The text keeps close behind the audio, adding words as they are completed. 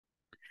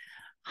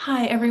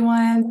Hi,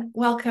 everyone.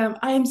 Welcome.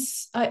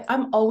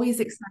 I'm always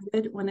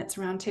excited when it's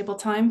roundtable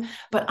time,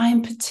 but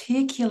I'm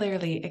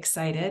particularly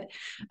excited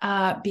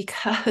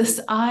because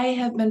I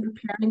have been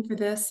preparing for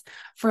this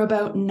for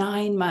about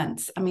 9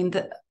 months. I mean,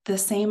 the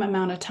same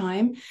amount of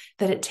time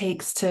that it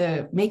takes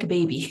to make a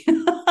baby.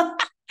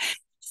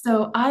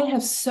 So I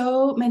have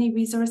so many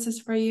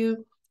resources for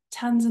you,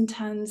 tons and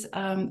tons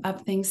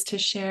of things to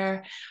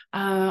share.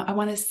 I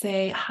want to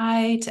say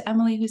hi to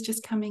Emily, who's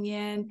just coming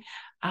in.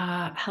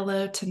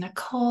 Hello to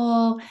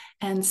Nicole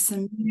and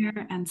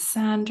Samir and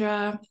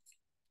Sandra.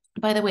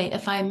 By the way,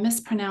 if I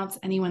mispronounce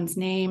anyone's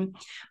name,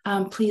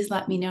 please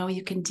let me know.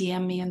 You can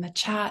DM me in the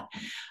chat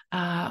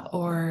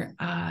or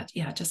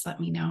yeah, just let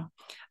me know.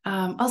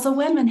 Also,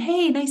 Wenman,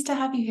 hey, nice to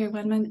have you here,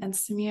 Wenman and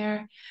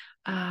Samir.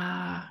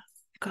 Uh,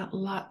 got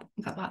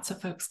lots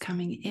of folks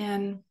coming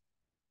in.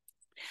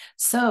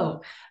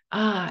 So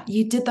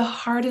you did the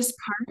hardest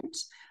part.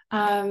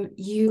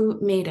 You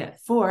made it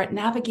for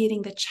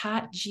navigating the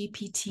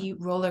ChatGPT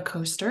roller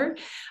coaster,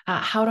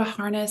 how to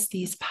harness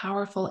these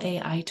powerful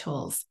AI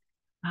tools.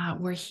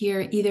 We're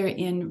here either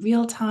in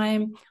real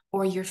time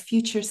or your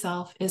future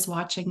self is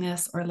watching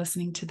this or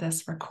listening to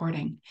this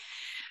recording.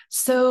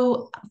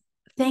 So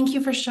thank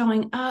you for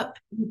showing up.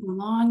 You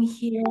belong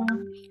here.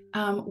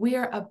 We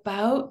are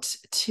about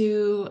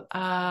to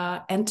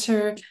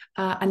enter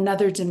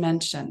another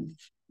dimension.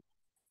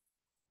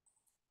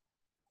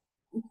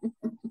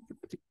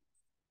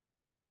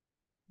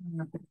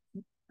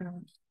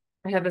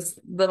 I have this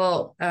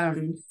little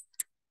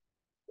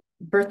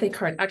birthday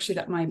card actually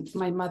that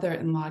my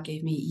mother-in-law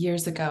gave me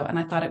years ago, and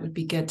I thought it would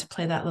be good to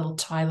play that little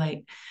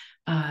Twilight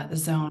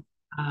Zone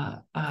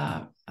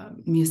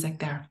music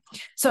there.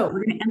 So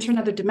we're going to enter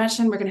another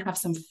dimension. We're going to have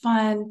some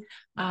fun.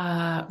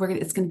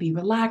 It's going to be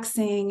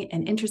relaxing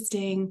and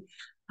interesting.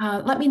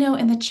 Let me know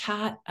in the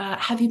chat.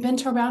 Have you been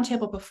to a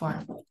roundtable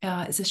before?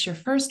 Is this your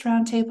first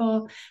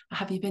roundtable?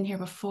 Have you been here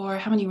before?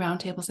 How many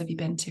roundtables have you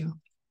been to?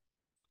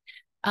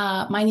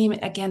 My name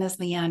again is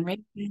Leanne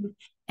Reagan,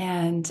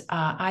 and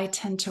I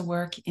tend to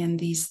work in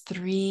these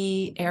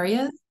three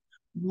areas.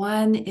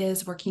 One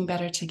is working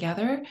better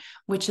together,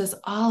 which is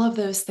all of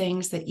those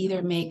things that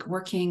either make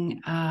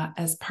working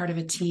as part of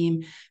a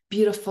team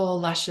beautiful,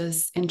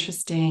 luscious,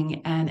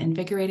 interesting, and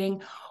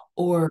invigorating,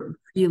 or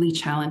really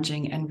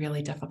challenging and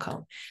really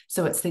difficult.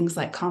 So it's things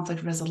like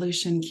conflict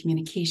resolution,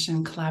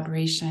 communication,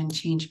 collaboration,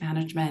 change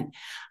management.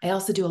 I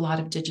also do a lot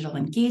of digital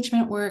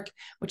engagement work,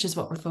 which is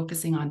what we're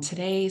focusing on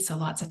today. So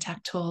lots of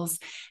tech tools.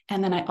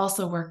 And then I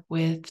also work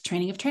with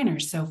training of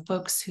trainers. So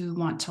folks who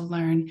want to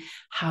learn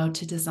how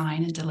to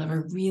design and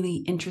deliver really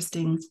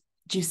interesting,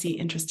 juicy,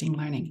 interesting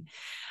learning.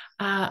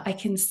 I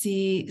can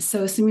see,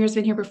 so Samir's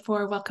been here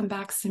before. Welcome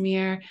back,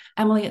 Samir.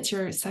 Emily, it's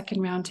your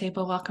second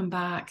roundtable. Welcome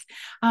back.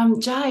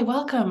 Jai,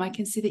 welcome. I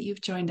can see that you've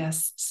joined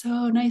us.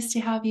 So nice to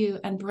have you.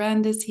 And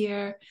Brenda's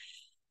here.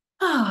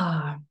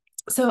 Ah,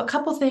 so a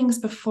couple things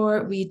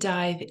before we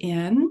dive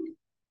in.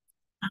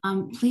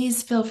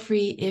 Please feel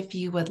free if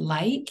you would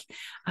like.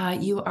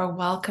 You are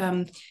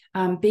welcome.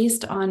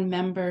 Based on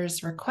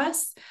members'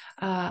 requests,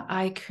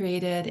 I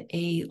created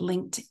a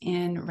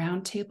LinkedIn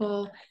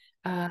roundtable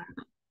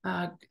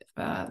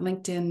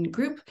LinkedIn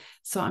group.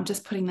 So I'm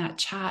just putting that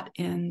chat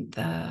in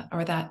the,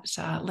 or that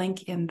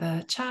link in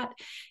the chat.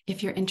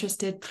 If you're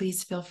interested,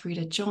 please feel free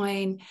to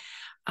join.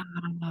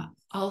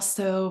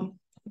 Also,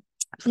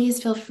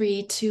 please feel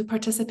free to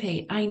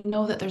participate. I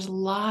know that there's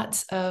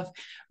lots of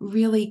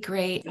really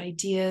great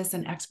ideas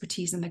and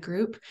expertise in the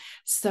group.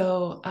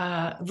 So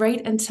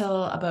right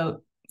until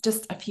about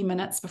just a few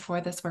minutes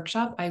before this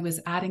workshop, I was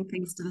adding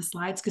things to the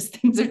slides because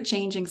things are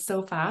changing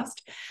so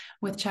fast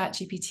with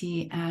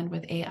ChatGPT and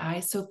with AI.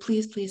 So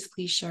please, please,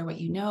 please share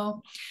what you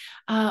know.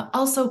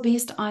 Also,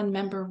 based on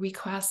member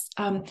requests,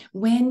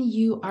 when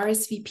you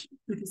RSVP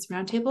for this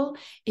roundtable,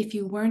 if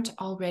you weren't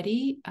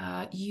already,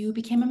 you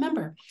became a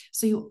member.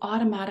 So you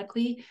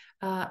automatically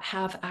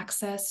have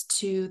access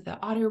to the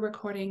audio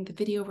recording, the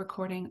video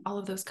recording, all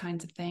of those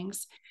kinds of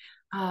things.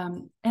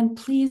 And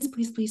please,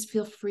 please, please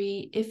feel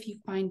free, if you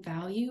find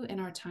value in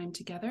our time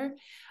together,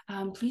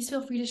 please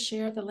feel free to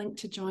share the link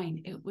to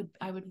join.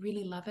 I would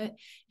really love it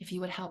if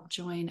you would help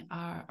join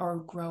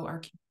or grow our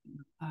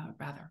community,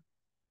 rather.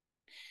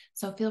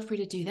 So feel free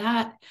to do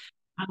that.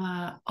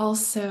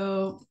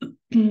 Also,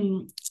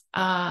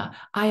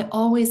 I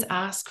always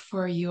ask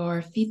for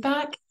your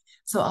feedback.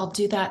 So I'll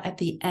do that at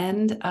the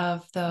end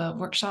of the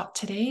workshop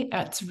today.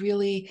 It's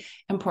really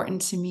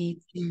important to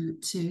me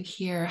to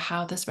hear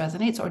how this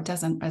resonates or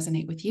doesn't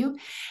resonate with you.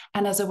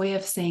 And as a way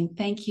of saying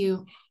thank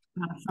you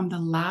from the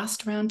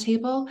last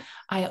roundtable,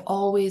 I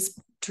always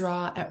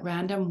draw at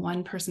random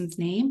one person's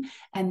name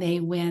and they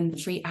win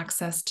free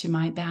access to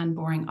my Ban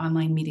Boring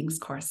Online Meetings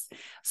course.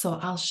 So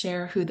I'll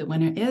share who the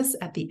winner is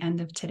at the end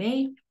of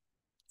today.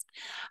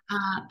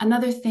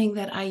 Another thing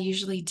that I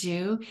usually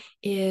do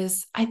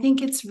is I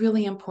think it's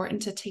really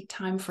important to take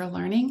time for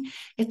learning.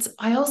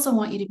 I also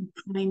want you to be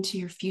kind to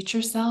your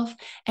future self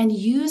and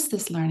use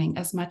this learning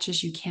as much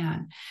as you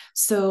can.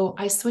 So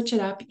I switch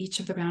it up each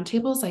of the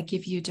roundtables. I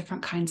give you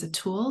different kinds of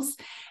tools.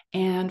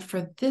 And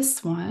for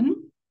this one,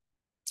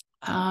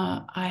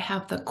 I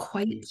have the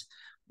Quite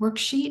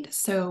worksheet.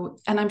 So,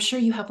 and I'm sure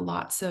you have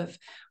lots of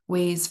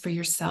ways for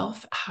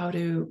yourself how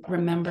to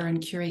remember and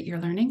curate your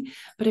learning.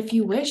 But if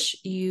you wish,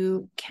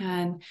 you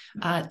can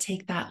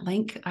take that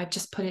link. I've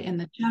just put it in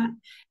the chat.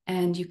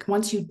 And you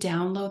once you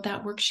download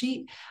that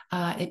worksheet,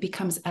 it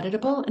becomes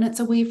editable, and it's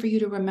a way for you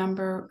to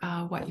remember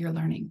what you're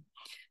learning.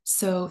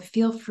 So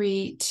feel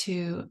free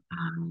to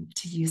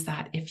use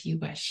that if you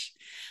wish.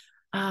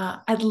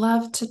 I'd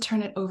love to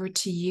turn it over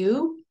to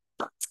you.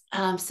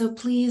 So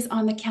please,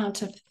 on the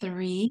count of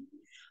three,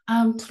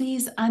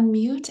 please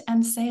unmute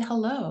and say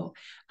hello.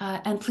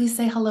 And please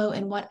say hello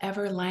in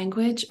whatever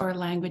language or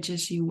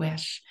languages you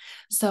wish.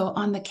 So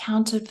on the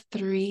count of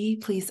three,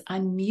 please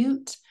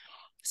unmute.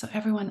 So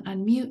everyone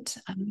unmute,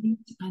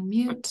 unmute,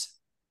 unmute.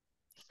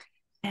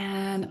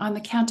 And on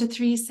the count of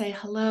three, say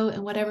hello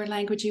in whatever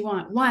language you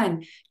want.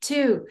 1,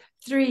 2,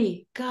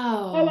 3, go.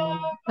 Hello.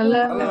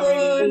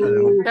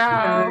 Hello.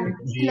 Ciao.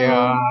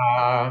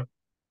 Hello.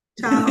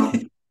 Ciao.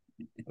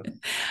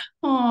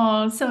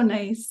 Oh, so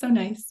nice, so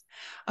nice.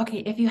 Okay,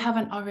 if you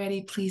haven't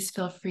already, please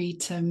feel free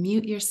to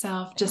mute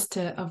yourself just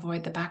to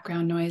avoid the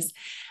background noise.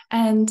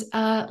 And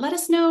let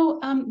us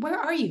know, where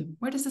are you?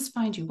 Where does this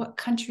find you? What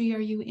country are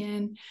you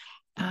in?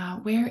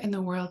 Where in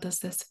the world does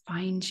this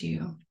find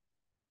you?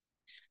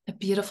 The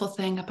beautiful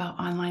thing about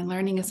online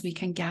learning is we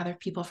can gather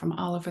people from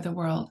all over the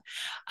world.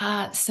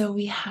 So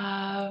we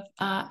have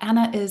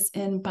Anna is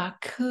in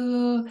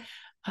Baku.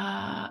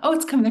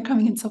 They're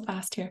coming in so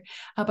fast here.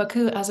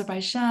 Baku,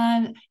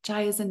 Azerbaijan.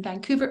 Jai is in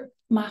Vancouver,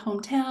 my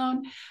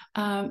hometown.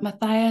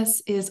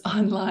 Matthias is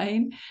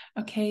online.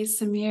 Okay,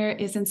 Samir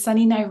is in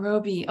sunny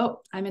Nairobi.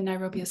 Oh, I'm in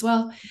Nairobi as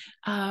well.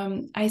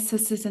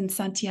 Isis is in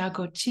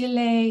Santiago,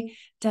 Chile.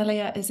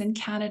 Delia is in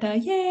Canada.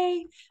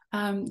 Yay!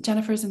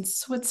 Jennifer's in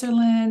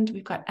Switzerland.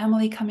 We've got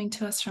Emily coming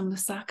to us from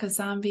Lusaka,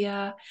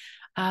 Zambia.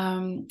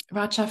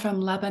 Racha from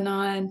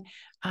Lebanon.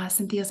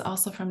 Cynthia's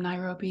also from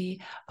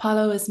Nairobi.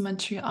 Paulo is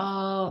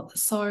Montreal.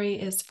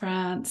 Sori is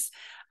France.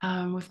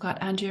 We've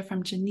got Andrea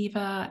from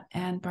Geneva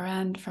and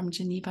Barend from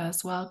Geneva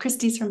as well.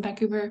 Christy's from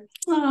Vancouver.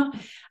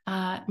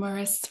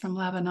 Maurice from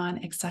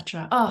Lebanon,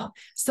 etc. Oh,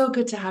 so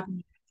good to have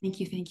you. Thank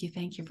you, thank you,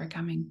 thank you for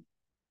coming.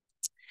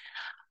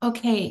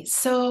 Okay,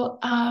 so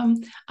I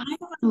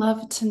would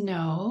love to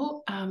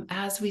know,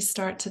 as we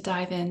start to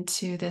dive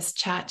into this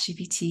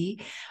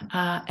ChatGPT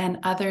and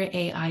other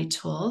AI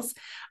tools,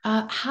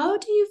 how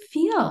do you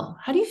feel?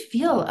 How do you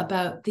feel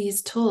about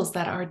these tools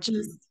that are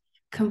just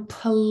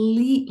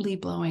completely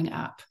blowing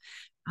up?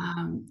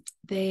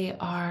 They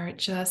are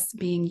just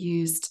being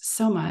used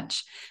so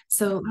much.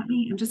 So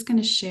I'm just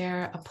going to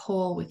share a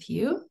poll with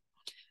you.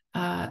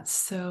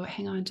 So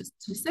hang on just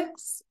 2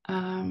 seconds.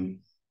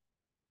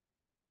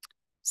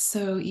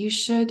 So you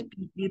should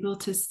be able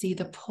to see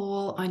the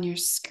poll on your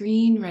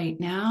screen right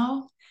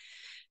now.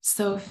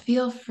 So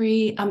feel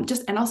free,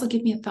 and also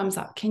give me a thumbs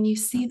up. Can you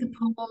see the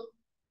poll?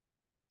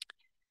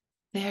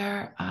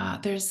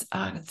 There's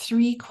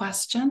 3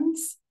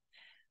 questions.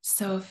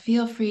 So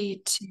feel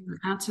free to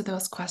answer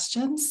those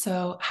questions.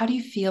 So how do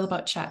you feel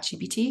about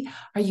ChatGPT?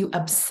 Are you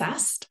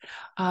obsessed?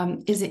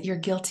 Is it your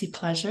guilty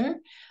pleasure?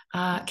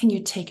 Can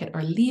you take it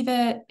or leave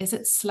it? Is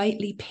it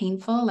slightly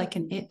painful, like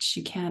an itch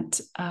you can't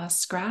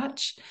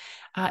scratch?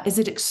 Is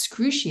it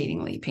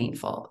excruciatingly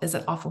painful? Is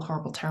it awful,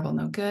 horrible, terrible,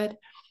 no good?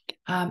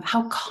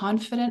 How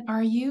confident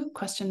are you?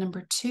 Question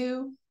number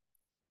 2.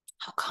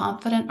 How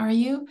confident are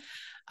you?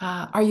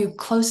 Are you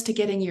close to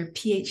getting your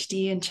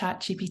PhD in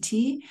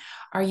ChatGPT?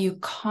 Are you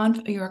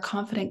you're a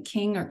confident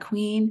king or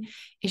queen?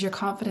 Is your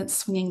confidence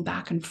swinging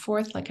back and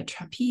forth like a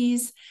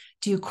trapeze?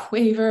 Do you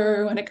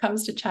quaver when it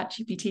comes to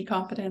ChatGPT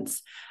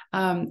confidence?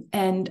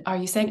 And are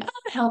you saying,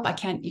 "Oh, help!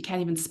 You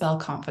can't even spell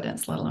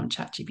confidence, let alone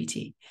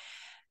ChatGPT."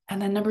 And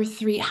then number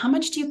 3, how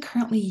much do you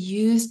currently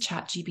use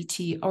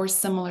ChatGPT or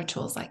similar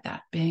tools like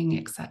that, Bing,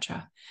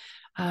 etc.?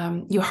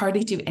 You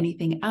hardly do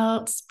anything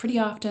else, pretty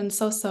often,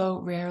 so,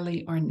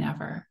 rarely, or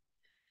never.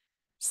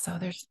 So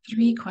there's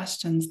 3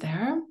 questions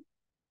there.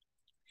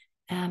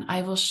 And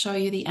I will show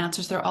you the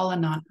answers. They're all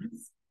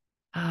anonymous.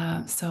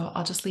 So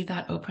I'll just leave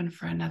that open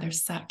for another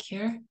sec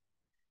here.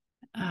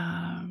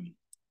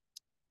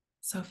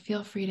 So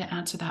feel free to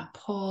answer that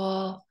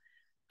poll.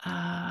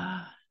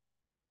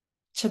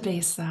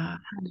 Chabesa,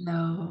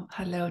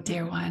 hello,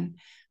 dear one.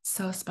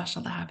 So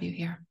special to have you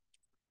here.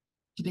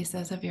 Chabesa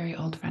is a very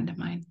old friend of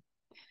mine.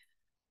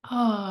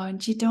 Oh, and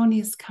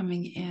Jidoni's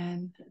coming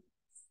in.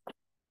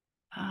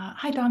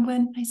 Hi,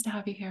 Donglin. Nice to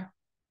have you here.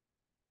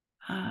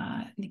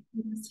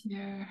 Nikita's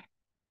here.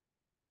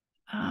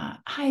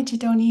 Hi,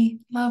 Jidoni.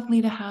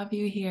 Lovely to have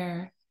you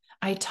here.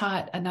 I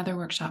taught another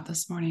workshop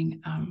this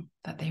morning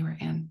that they were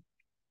in.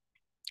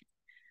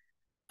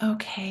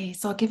 Okay,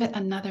 so I'll give it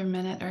another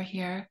minute or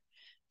here.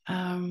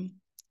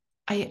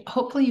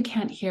 Hopefully you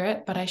can't hear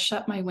it, but I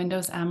shut my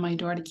windows and my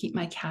door to keep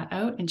my cat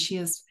out, and she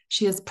is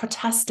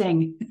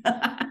protesting.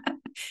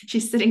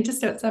 She's sitting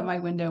just outside my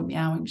window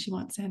meowing. She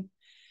wants in.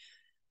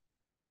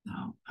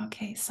 Oh,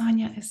 okay.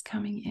 Sonia is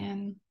coming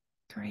in.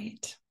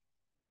 Great.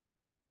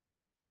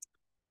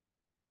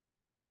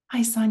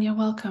 Hi, Sonia.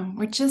 Welcome.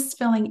 We're just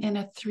filling in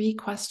a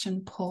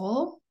 3-question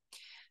poll.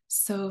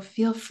 So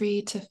feel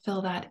free to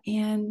fill that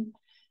in.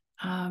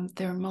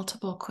 There are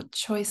multiple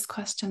choice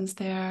questions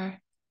there.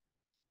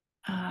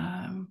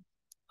 I'll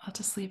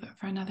just leave it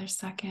for another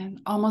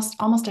second. Almost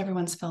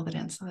everyone's filled it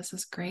in, so this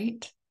is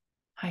great.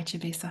 Hi,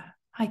 Jabesa.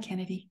 Hi,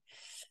 Kennedy.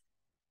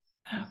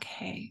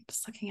 Okay,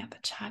 just looking at the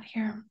chat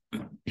here.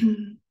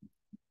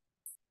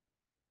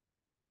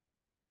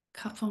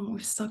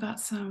 We've still got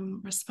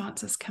some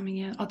responses coming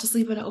in. I'll just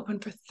leave it open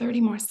for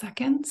 30 more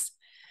seconds,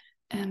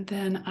 and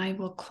then I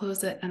will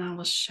close it and I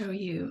will show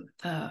you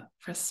the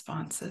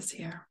responses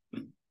here.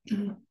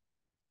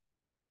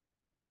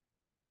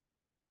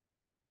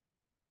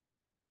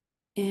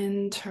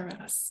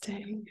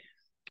 Interesting.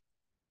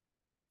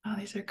 Oh,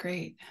 these are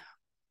great.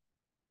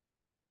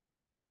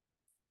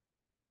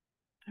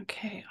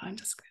 Okay, I'm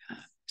just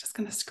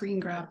gonna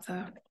screen grab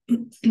the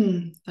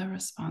the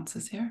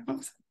responses here.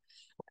 Oops.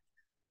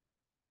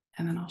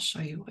 And then I'll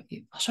show you what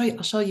I'll show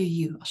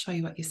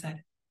you what you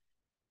said.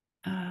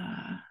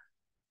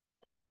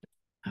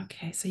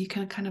 Okay, so you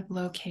can kind of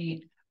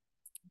locate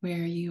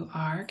where you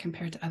are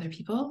compared to other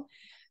people.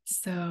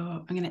 So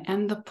I'm going to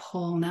end the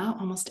poll now.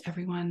 Almost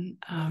everyone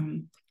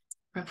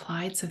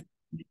replied, so thank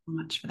you so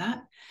much for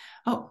that.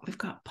 Oh, we've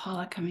got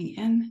Paula coming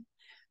in.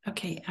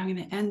 Okay, I'm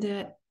going to end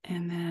it,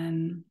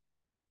 and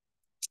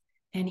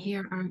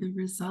here are the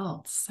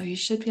results. So you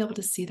should be able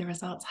to see the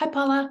results. Hi,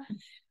 Paula.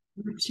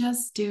 We're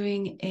just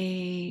doing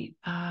we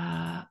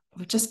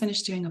just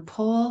finished doing a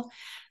poll.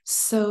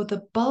 So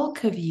the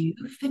bulk of you,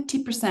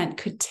 50%,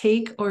 could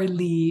take or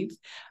leave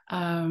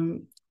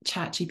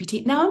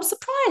ChatGPT. Now I'm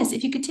surprised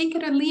if you could take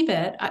it or leave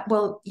it.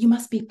 Well, you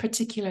must be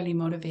particularly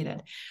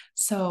motivated.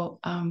 So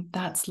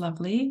that's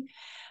lovely.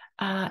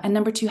 And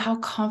number 2, how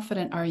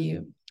confident are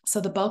you?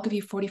 So the bulk of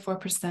you,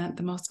 44%,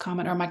 the most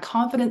common, or my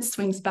confidence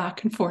swings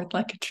back and forth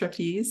like a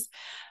trapeze.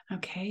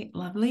 Okay,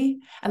 lovely.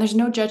 And there's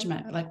no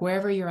judgment, like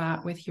wherever you're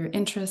at with your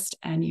interest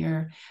and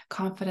your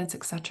confidence,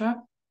 etc.,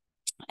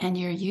 and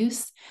your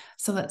use.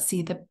 So let's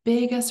see, the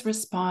biggest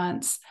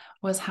response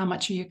was how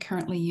much are you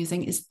currently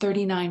using is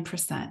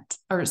 39%,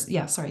 or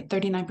yeah, sorry,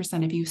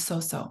 39% of you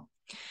so.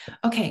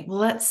 Okay, well,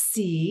 let's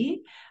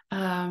see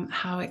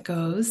how it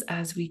goes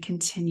as we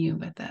continue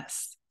with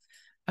this.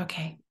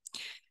 Okay.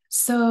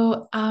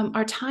 So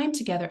our time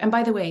together, and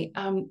by the way,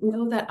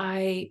 know that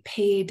I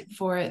paid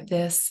for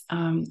this. I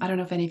don't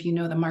know if any of you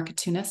know the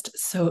Marketunist,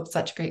 so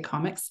such great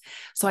comics.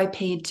 So I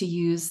paid to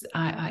use,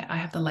 I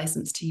have the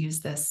license to use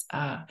this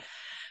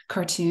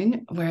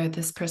cartoon where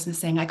this person is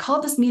saying, I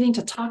called this meeting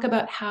to talk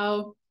about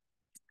how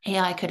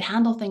AI could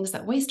handle things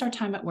that waste our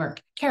time at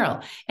work.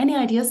 Carol, any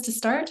ideas to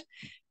start?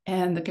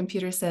 And the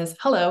computer says,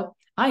 hello,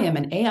 I am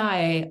an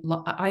AI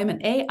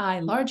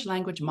large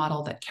language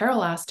model that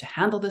Carol asked to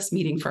handle this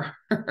meeting for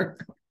her.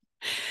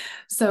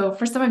 So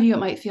for some of you, it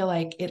might feel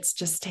like it's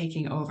just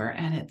taking over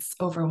and it's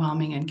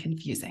overwhelming and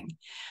confusing.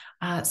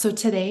 So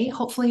today,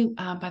 hopefully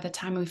by the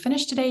time we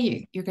finish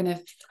today, you're going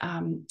to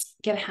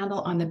get a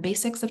handle on the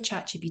basics of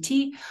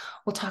ChatGPT.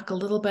 We'll talk a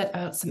little bit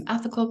about some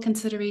ethical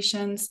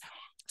considerations,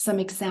 some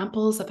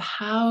examples of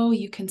how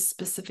you can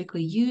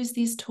specifically use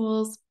these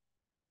tools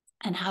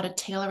and how to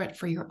tailor it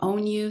for your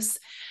own use.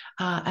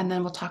 And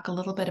then we'll talk a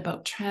little bit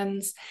about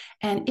trends.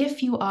 And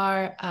if you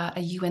are a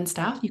UN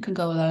staff, you can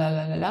go la, la,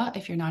 la, la, la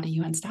if you're not a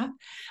UN staff.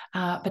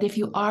 But if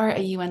you are a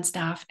UN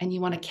staff and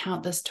you want to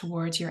count this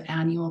towards your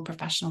annual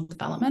professional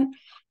development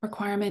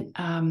requirement,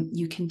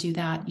 you can do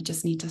that. You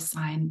just need to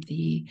sign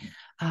the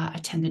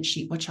attendance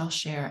sheet, which I'll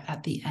share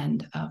at the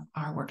end of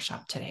our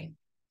workshop today.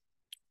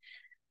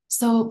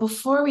 So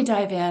before we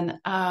dive in,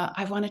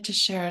 I wanted to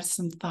share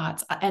some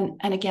thoughts. And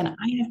again,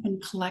 I have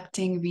been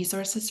collecting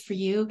resources for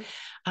you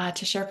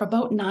to share for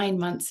about 9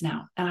 months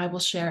now. And I will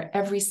share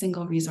every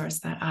single resource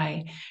that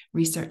I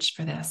researched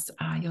for this.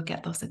 You'll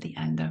get those at the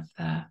end of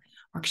the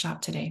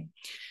workshop today.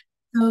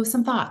 So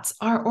some thoughts.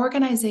 Are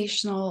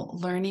organizational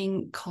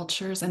learning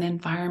cultures and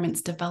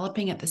environments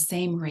developing at the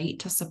same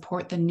rate to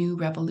support the new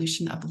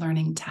revolution of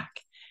learning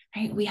tech?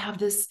 Right? We have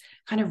this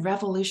kind of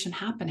revolution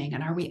happening,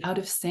 and are we out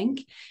of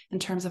sync in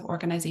terms of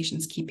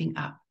organizations keeping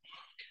up?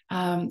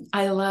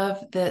 I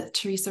love that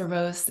Teresa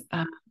Rose,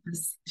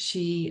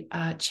 she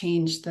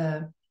changed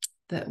the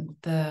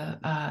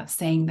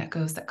saying that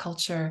goes that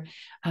culture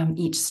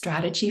eats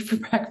strategy for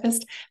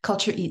breakfast,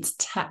 culture eats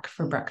tech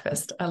for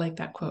breakfast. I like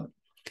that quote.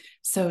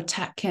 So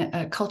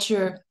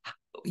culture,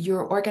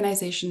 your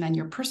organization and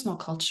your personal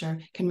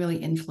culture can really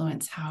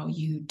influence how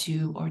you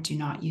do or do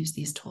not use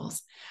these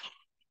tools.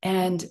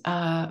 And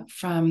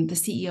from the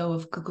CEO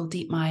of Google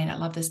DeepMind, I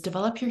love this: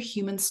 develop your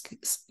human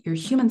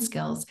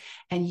skills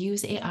and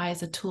use AI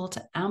as a tool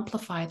to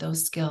amplify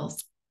those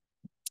skills,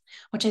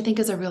 which I think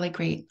is a really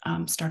great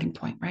starting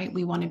point, right?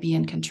 We want to be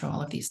in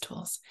control of these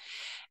tools.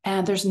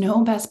 And there's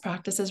no best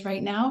practices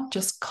right now,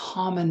 just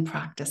common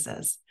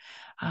practices.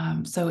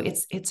 So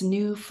it's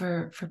new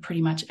for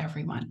pretty much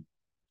everyone.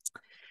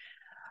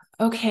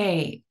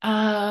 Okay.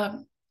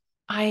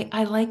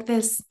 I like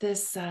this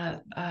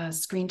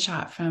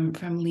screenshot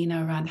from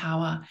Lena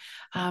Randhawa.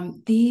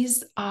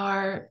 These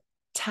are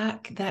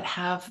tech that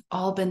have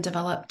all been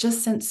developed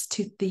just since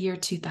the year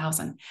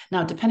 2000.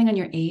 Now, depending on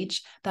your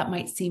age, that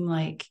might seem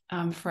like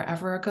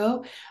forever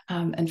ago.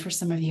 And for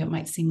some of you, it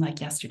might seem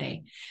like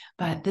yesterday.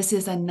 But this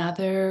is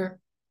another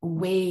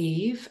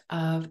wave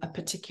of a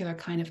particular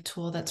kind of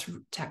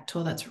tech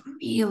tool that's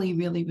really,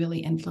 really, really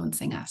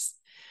influencing us.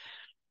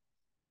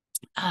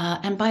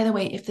 And by the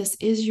way, if this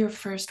is your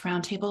first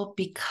roundtable,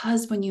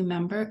 because when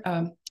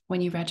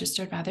you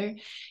registered rather,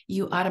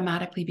 you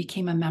automatically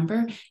became a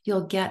member,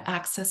 you'll get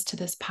access to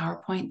this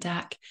PowerPoint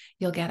deck.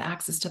 You'll get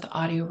access to the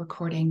audio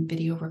recording,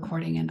 video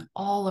recording, and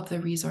all of the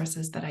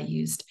resources that I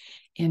used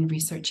in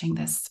researching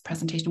this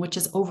presentation, which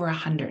is over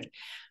 100.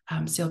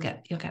 So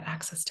you'll get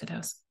access to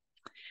those.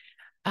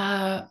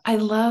 I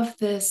love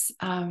this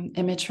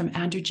image from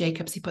Andrew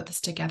Jacobs. He put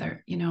this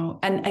together,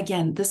 and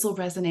again, this will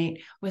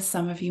resonate with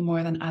some of you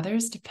more than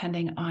others,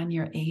 depending on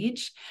your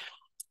age.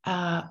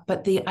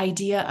 But the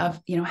idea of,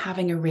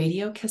 having a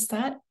radio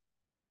cassette,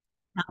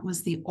 that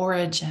was the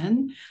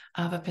origin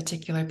of a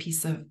particular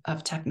piece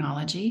of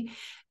technology.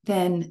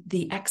 Then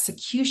the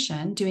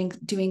execution,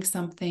 doing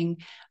something,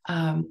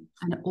 an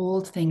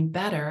old thing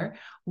better,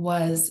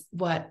 was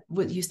what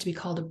used to be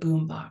called a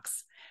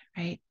boombox,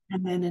 right?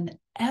 And then an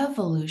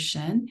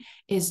evolution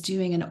is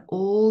doing an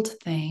old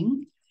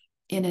thing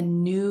in a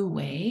new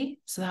way.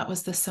 So that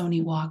was the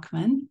Sony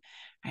Walkman,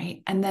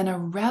 right? And then a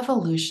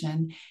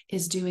revolution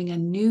is doing a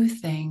new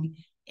thing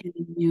in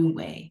a new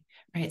way,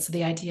 right? So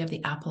the idea of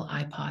the Apple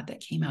iPod that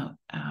came out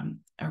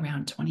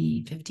around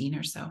 2015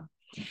 or so.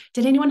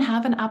 Did anyone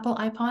have an Apple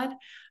iPod?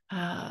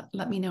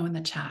 Let me know in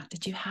the chat.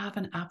 Did you have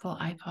an Apple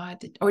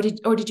iPod,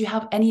 or did you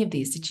have any of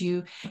these? Did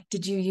you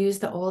use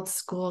the old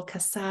school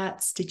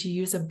cassettes? Did you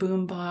use a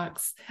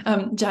boombox?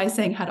 Jai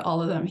saying had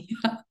all of them.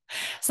 Yeah.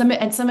 Some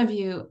of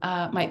you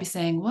might be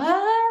saying,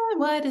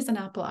 what is an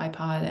Apple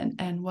iPod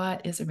and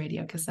what is a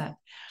radio cassette?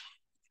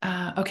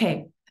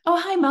 Okay. Oh,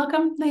 hi,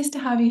 Malcolm. Nice to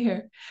have you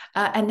here.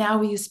 And now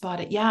we use Spot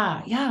It.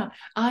 Yeah.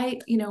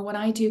 When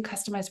I do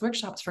customized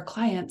workshops for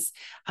clients,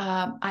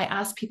 I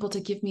ask people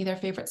to give me their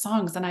favorite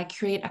songs, and I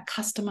create a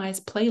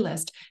customized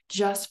playlist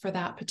just for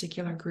that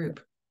particular group.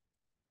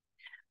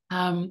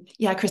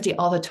 Yeah, Christy,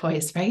 all the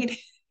toys, right?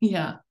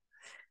 Yeah.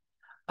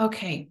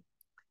 Okay.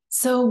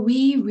 So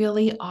we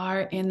really are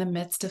in the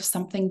midst of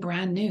something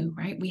brand new,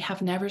 right? We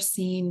have never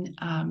seen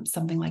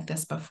something like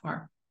this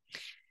before.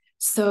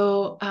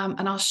 So,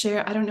 and I'll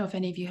share, I don't know if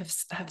any of you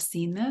have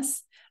seen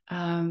this,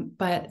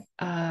 but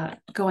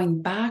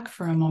going back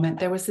for a moment,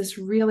 there was this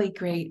really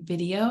great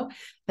video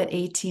that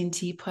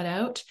AT&T put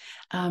out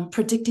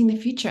predicting the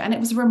future, and it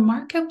was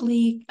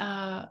remarkably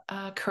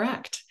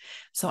correct.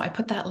 So I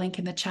put that link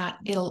in the chat.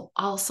 It'll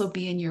also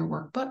be in your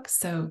workbook,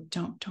 so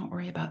don't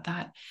worry about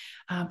that.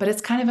 But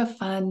it's kind of a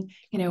fun,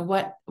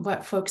 what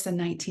folks in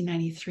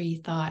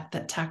 1993 thought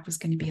that tech was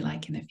going to be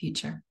like in the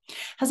future.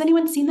 Has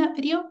anyone seen that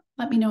video?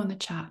 Let me know in the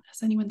chat.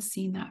 Has anyone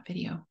seen that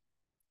video?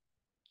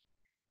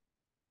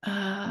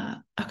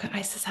 Okay,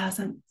 Isis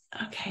hasn't.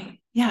 Okay.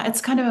 Yeah,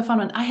 it's kind of a fun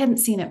one. I hadn't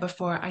seen it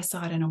before. I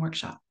saw it in a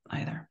workshop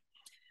either.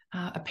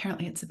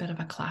 Apparently it's a bit of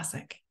a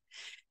classic.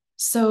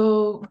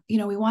 So, we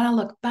want to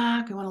look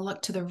back. We want to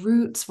look to the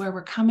roots, where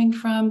we're coming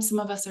from. Some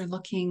of us are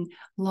looking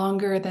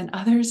longer than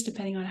others,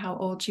 depending on how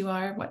old you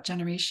are, what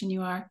generation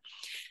you are.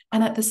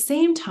 And at the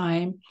same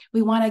time,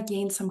 we want to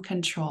gain some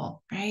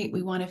control, right?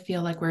 We want to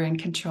feel like we're in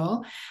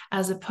control,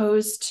 as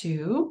opposed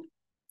to,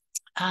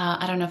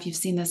 I don't know if you've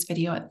seen this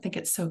video. I think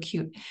it's so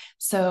cute.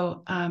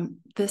 So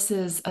this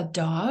is a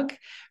dog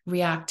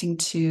reacting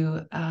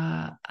to,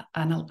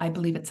 I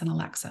believe it's an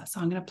Alexa.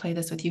 So I'm going to play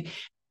this with you.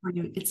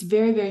 It's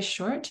very, very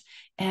short.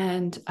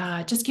 And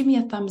just give me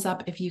a thumbs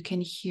up if you can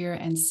hear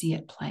and see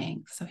it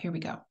playing. So here we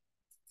go.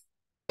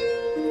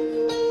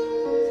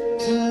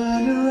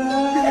 Turn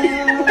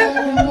around.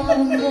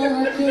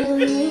 I get a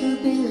little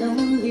bit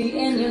lonely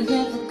and you're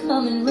never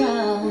coming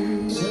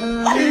round.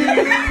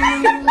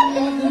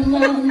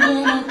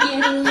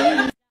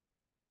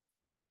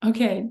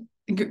 Okay.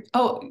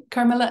 Oh,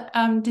 Carmela,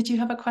 did you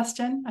have a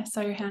question? I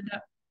saw your hand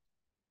up.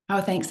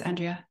 Oh, thanks,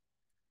 Andrea.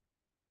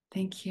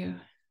 Thank you.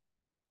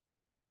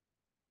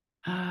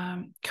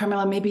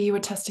 Carmela, maybe you were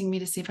testing me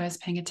to see if I was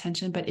paying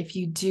attention, but if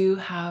you do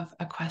have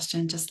a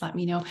question, just let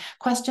me know.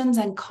 Questions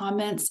and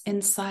comments,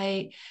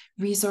 insight,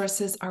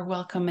 resources are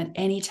welcome at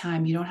any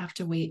time. You don't have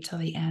to wait till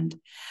the end.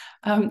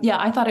 Yeah,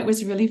 I thought it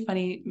was really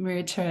funny,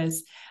 Maria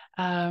Therese.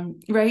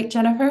 Right,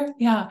 Jennifer?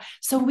 Yeah.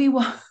 So we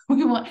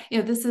want,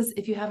 this is,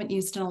 if you haven't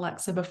used an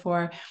Alexa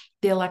before,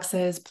 the Alexa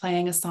is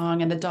playing a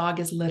song and the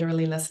dog is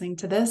literally listening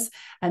to this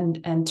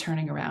and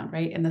turning around,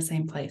 right, in the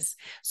same place.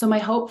 So my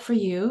hope for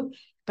you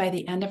by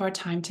the end of our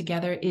time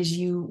together is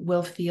you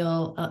will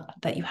feel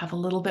that you have a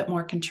little bit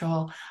more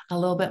control, a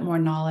little bit more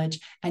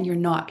knowledge, and you're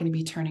not going to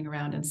be turning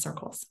around in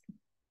circles.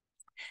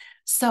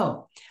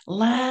 So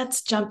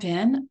let's jump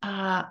in.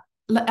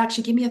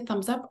 Actually, give me a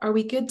thumbs up. Are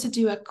we good to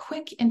do a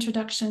quick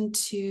introduction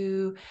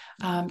to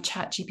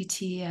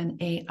ChatGPT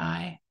and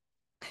AI?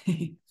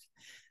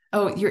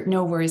 Oh,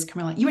 no worries,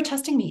 Camilla. You were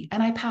testing me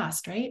and I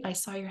passed, right? I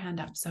saw your hand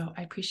up, so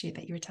I appreciate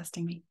that you were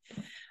testing me.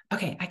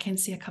 Okay, I can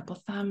see a couple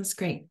thumbs.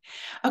 Great.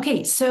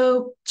 Okay,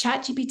 so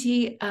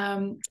ChatGPT,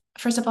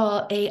 first of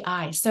all,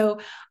 AI. So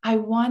I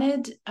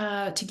wanted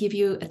to give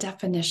you a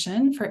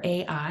definition for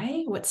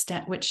AI,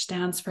 which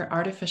stands for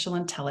artificial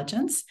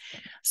intelligence.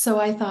 So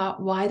I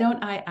thought, why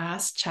don't I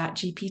ask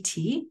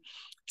ChatGPT?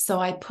 So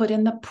I put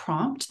in the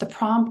prompt,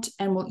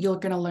 and you're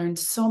going to learn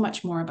so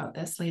much more about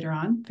this later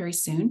on, very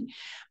soon.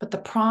 But the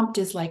prompt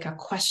is like a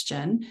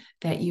question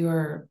that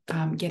you're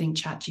getting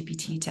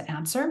ChatGPT to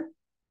answer.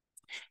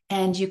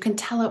 And you can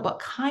tell it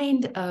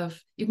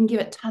you can give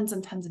it tons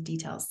and tons of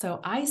details. So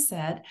I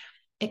said,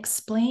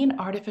 explain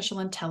artificial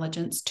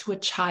intelligence to a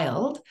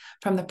child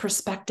from the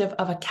perspective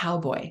of a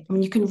cowboy. I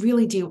mean, you can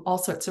really do all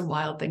sorts of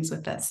wild things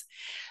with this.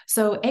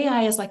 So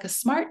AI is like a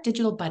smart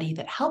digital buddy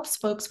that helps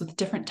folks with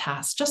different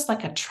tasks, just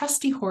like a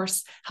trusty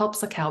horse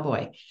helps a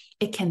cowboy.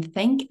 It can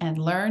think and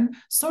learn,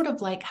 sort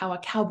of like how a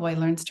cowboy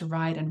learns to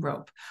ride and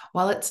rope.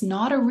 While it's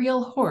not a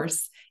real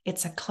horse,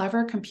 it's a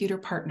clever computer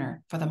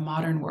partner for the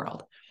modern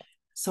world.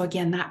 So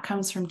again, that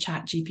comes from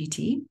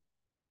ChatGPT.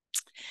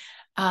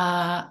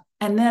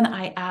 And then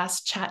I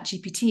asked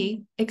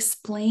ChatGPT,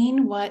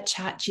 explain what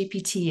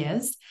ChatGPT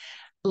is,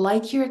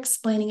 like you're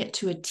explaining it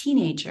to a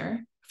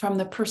teenager from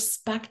the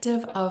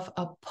perspective of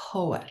a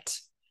poet.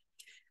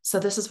 So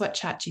this is what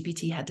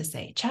ChatGPT had to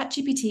say.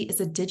 ChatGPT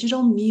is a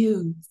digital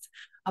muse,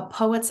 a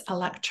poet's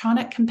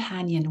electronic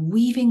companion,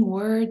 weaving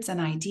words and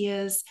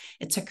ideas.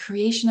 It's a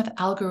creation of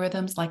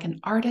algorithms like an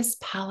artist's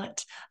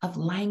palette of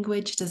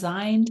language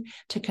designed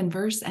to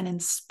converse and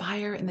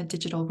inspire in the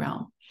digital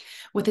realm.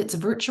 With its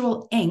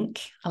virtual ink,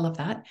 I love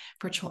that,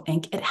 virtual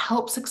ink, it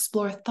helps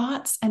explore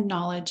thoughts and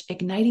knowledge,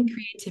 igniting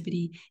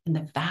creativity in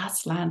the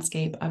vast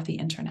landscape of the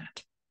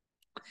internet.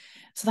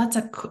 So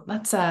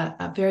that's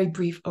a very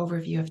brief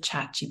overview of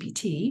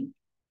ChatGPT.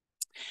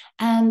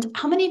 And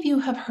how many of you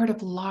have heard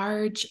of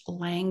large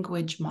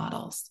language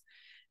models?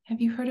 Have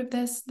you heard of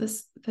this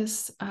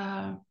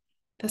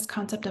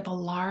concept of a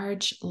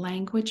large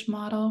language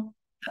model?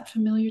 Is that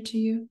familiar to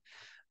you?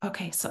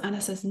 Okay, so Anna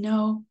says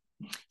no.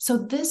 So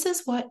this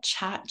is what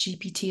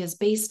ChatGPT is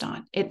based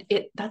on.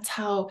 That's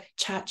how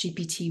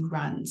ChatGPT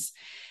runs.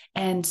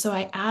 And so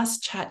I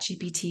asked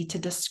ChatGPT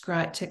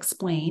to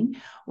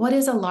explain what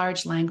is a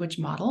large language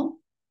model,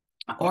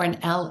 or an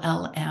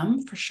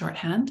LLM for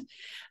shorthand.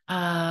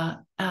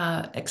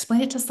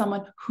 Explain it to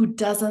someone who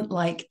doesn't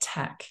like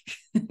tech.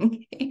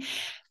 Okay?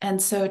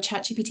 And so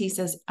ChatGPT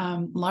says,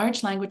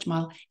 large language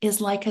model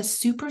is like a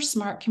super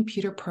smart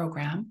computer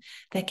program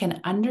that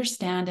can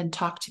understand and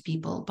talk to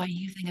people by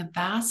using a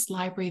vast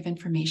library of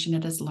information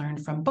it has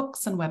learned from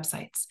books and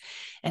websites.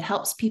 It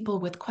helps people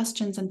with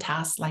questions and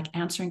tasks like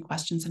answering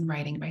questions and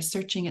writing by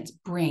searching its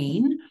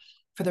brain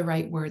for the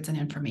right words and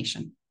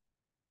information.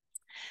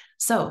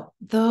 So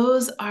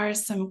those are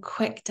some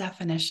quick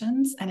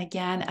definitions. And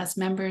again, as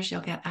members, you'll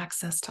get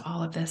access to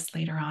all of this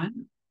later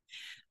on.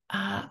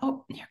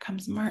 Here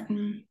comes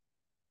Martin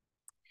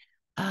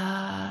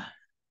and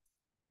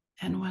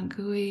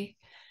Wangui.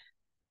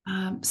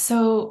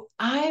 So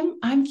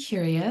I'm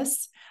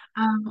curious,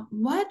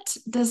 what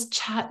does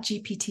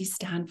ChatGPT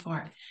stand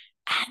for?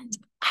 And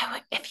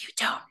if you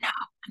don't know,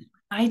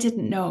 I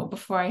didn't know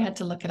before I had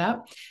to look it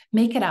up,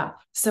 make it up.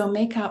 So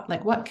make up,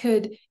 like, what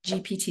could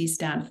GPT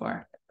stand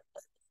for?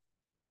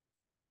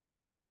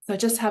 So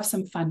just have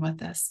some fun with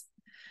this.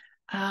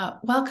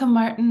 Welcome,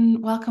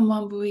 Martin. Welcome,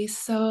 Wambui.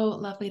 So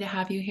lovely to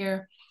have you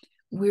here.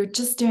 We're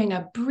just doing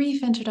a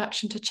brief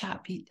introduction to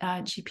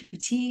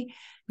GPT.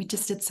 We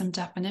just did some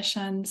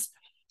definitions.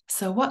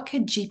 So what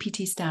could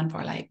GPT stand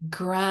for? Like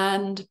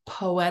grand,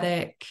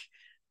 poetic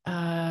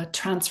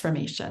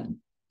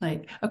transformation.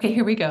 Like, okay,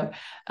 here we go.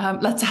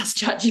 Let's ask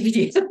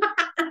ChatGPT.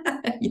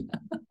 Yeah.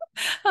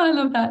 I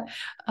love that.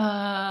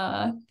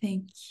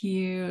 Thank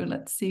you.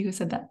 Let's see who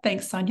said that.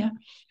 Thanks, Sonia.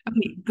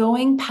 Okay,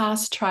 going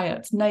past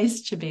tryouts.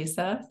 Nice,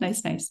 Chabesa.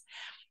 Nice.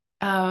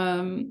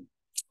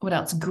 What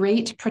else?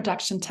 Great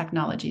production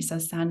technology,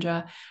 says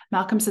Sandra.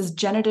 Malcolm says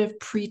generative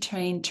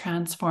pre-trained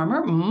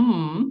transformer.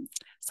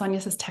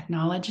 Sonia says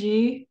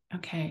technology.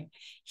 Okay,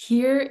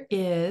 here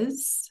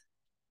is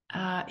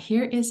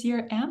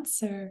your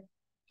answer.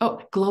 Oh,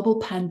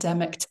 global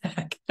pandemic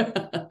tech.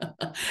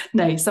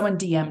 Nice. Someone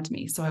DM'd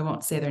me, so I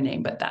won't say their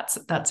name, but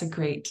that's a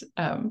great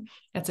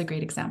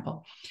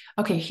example.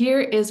 Okay, here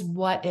is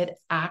what it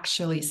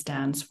actually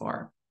stands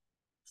for.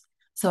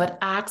 So it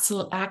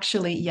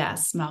actually,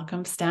 yes,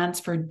 Malcolm, stands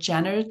for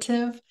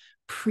generative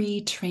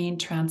pre-trained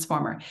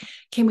transformer.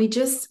 Can we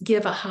just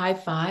give a high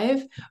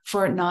five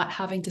for not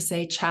having to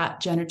say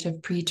chat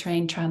generative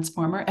pre-trained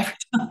transformer every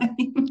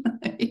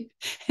time?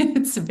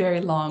 It's a very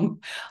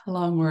long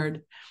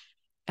word.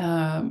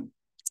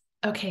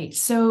 Okay,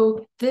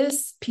 so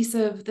this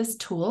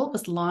tool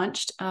was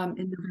launched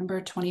in November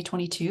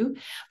 2022.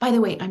 By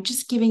the way, I'm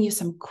just giving you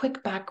some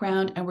quick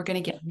background, and we're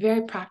going to get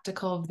very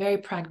practical, very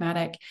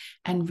pragmatic,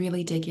 and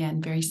really dig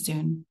in very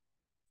soon.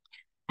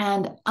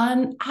 And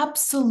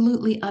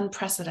absolutely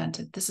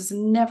unprecedented. This has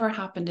never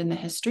happened in the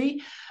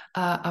history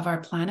of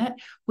our planet.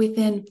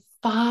 Within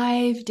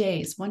 5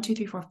 days,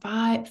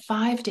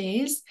 5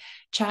 days,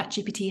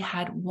 ChatGPT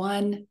had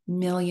 1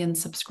 million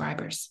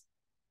subscribers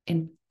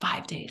in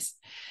 5 days.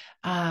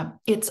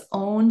 It's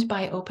owned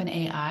by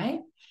OpenAI.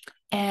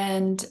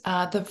 And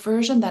the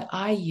version that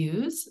I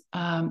use,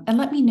 and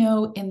let me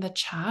know in the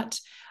chat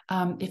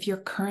if you're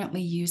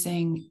currently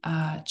using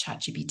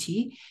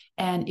ChatGPT.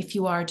 And if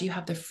you are, do you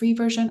have the free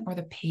version or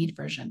the paid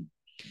version?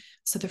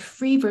 So the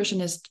free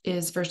version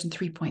is version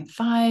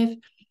 3.5.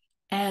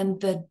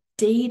 And the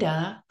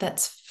data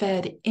that's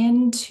fed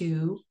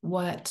into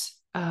what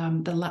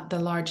the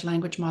large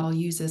language model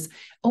uses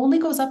only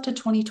goes up to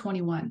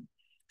 2021.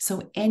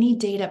 So any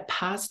data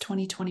past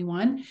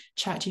 2021,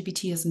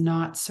 ChatGPT is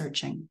not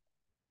searching.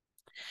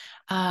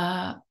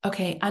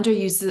 Okay, Andrea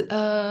uses,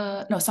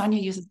 no, Sonia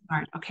uses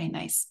Smart. Okay,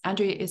 nice.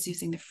 Andrea is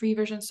using the free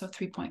version, so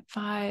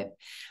 3.5.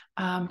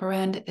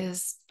 Berend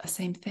is the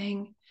same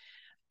thing.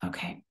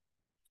 Okay.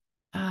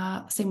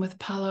 Same with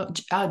Paulo.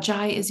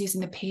 Jai is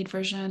using the paid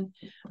version.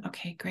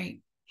 Okay,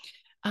 great.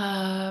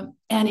 And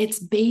it's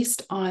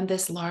based on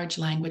this large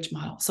language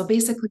model. So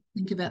basically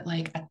think of it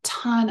like a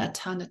ton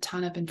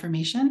of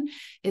information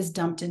is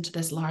dumped into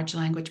this large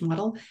language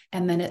model,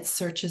 and then it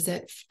searches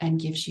it and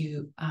gives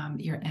you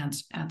your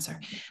answer.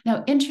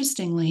 Now,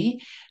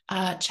 interestingly,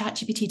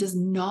 ChatGPT does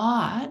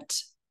not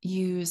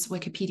use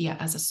Wikipedia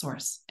as a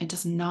source. It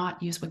does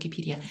not use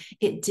Wikipedia.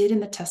 It did in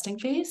the testing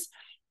phase,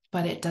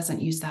 but it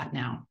doesn't use that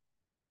now.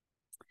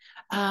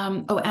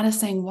 Anna's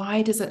saying,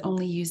 why does it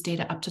only use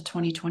data up to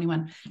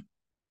 2021?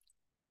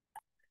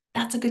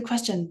 That's a good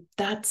question.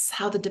 That's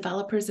how the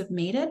developers have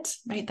made it,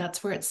 right?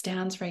 That's where it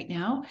stands right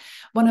now.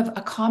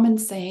 A common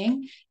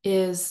saying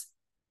is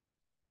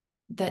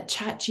that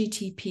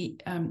ChatGPT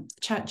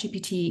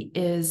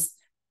is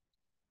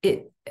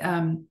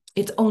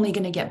it's only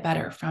going to get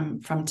better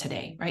from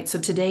today, right? So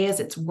today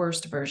is its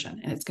worst version,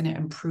 and it's going to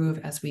improve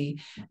as we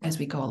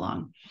go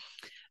along.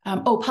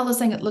 Paula's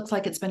saying it looks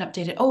like it's been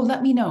updated. Oh,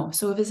 let me know.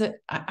 So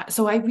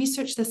I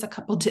researched this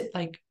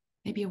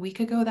maybe a week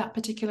ago, that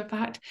particular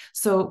fact.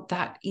 So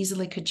that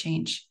easily could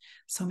change.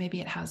 So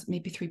maybe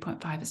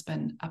 3.5 has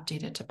been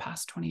updated to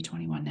past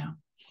 2021 now.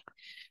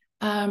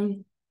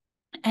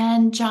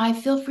 And Jai,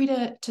 feel free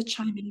to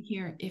chime in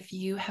here if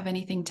you have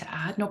anything to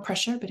add. No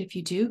pressure, but if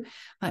you do,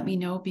 let me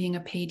know, being a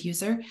paid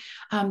user.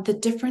 The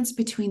difference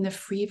between the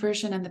free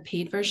version and the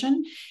paid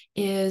version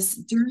is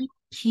during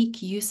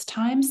peak use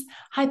times.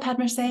 Hi,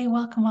 Padma,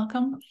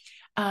 welcome.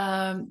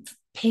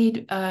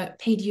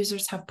 Paid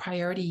users have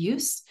priority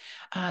use.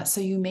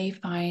 So you may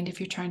find if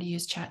you're trying to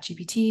use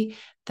ChatGPT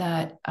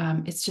that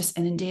it's just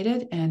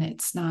inundated and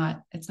it's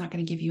not going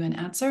to give you an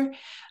answer.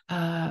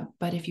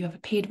 But if you have a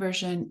paid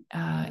version,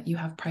 you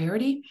have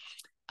priority.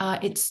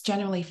 It's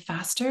generally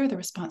faster. The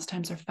response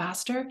times are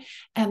faster,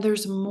 and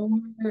there's more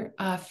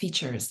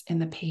features in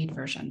the paid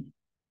version.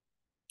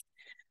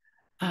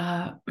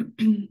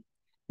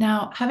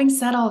 Now, having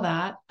said all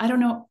that, I don't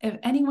know if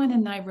anyone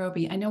in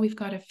Nairobi, I know we've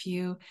got a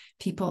few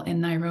people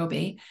in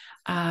Nairobi.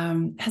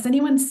 Has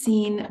anyone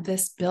seen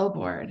this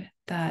billboard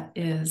that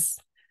is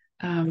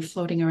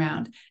floating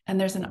around? And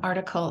there's an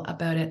article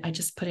about it. I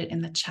just put it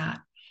in the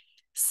chat.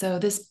 So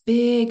this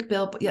big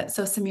billboard, yeah,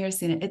 so Samir's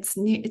seen it.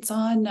 It's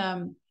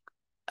on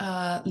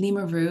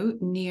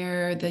Limaru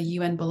near the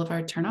UN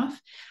Boulevard turnoff.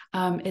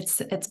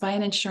 It's by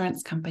an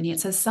insurance company. It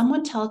says,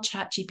 someone tell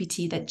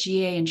ChatGPT that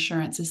GA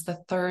Insurance is the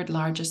third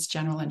largest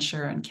general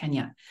insurer in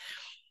Kenya.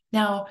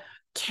 Now,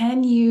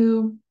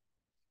 Sonia's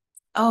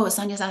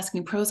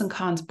asking pros and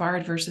cons,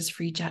 Bard versus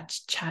free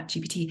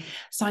ChatGPT.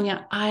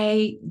 Sonia,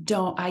 I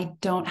don't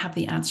have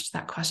the answer to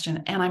that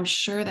question, and I'm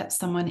sure that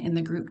someone in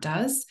the group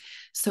does.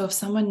 So if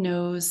someone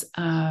knows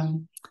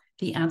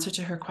the answer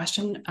to her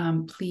question,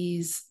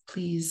 please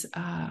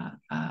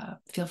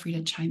feel free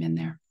to chime in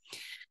there.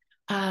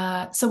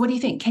 So what do you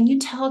think? Can you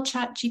tell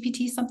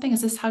ChatGPT something?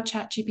 Is this how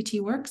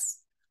ChatGPT works?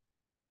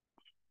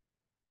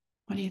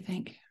 What do you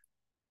think?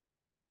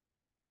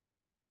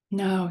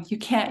 No, you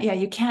can't. Yeah,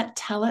 you can't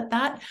tell it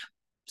that.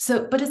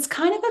 So, but it's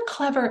kind of a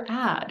clever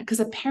ad, because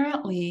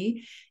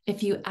apparently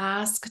if you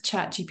ask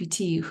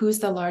ChatGPT, who's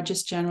the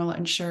largest general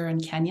insurer in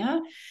Kenya,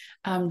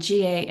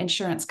 GA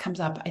Insurance comes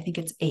up, I think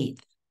it's 8th,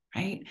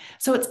 right?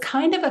 So it's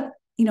kind of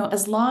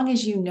as long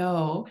as you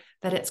know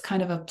that it's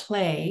kind of a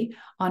play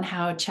on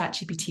how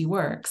ChatGPT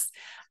works,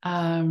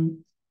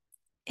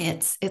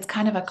 it's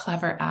kind of a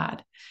clever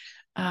ad.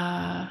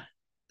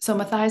 So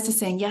Matthias is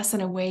saying, yes,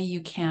 in a way you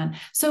can.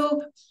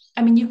 So,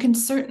 I mean, you can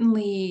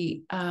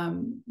certainly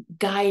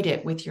guide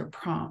it with your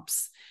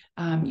prompts.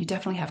 You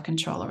definitely have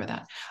control over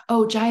that.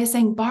 Oh, Jai is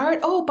saying Bard.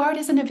 Oh, Bard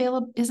isn't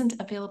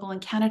available in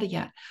Canada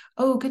yet.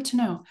 Oh, good to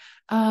know.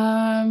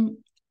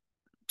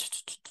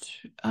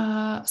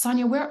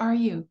 Sonia, where are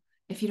you?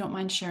 If you don't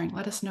mind sharing,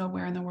 let us know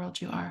where in the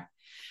world you are.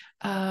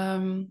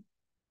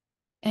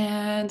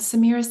 And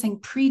Samira is saying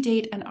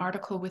predate an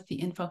article with the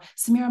info.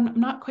 Samira, I'm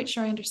not quite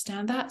sure I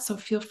understand that, so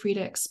feel free to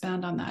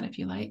expand on that if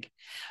you like.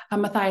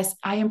 Matthias,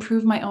 I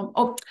improve my own.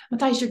 Oh,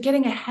 Matthias, you're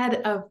getting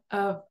ahead of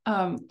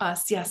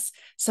us. Yes.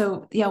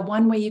 So yeah,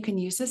 one way you can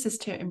use this is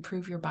to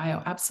improve your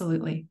bio.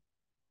 Absolutely.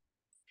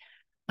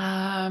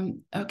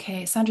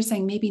 Okay, Sandra's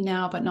saying maybe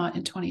now, but not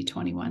in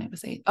 2021. It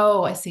was 8.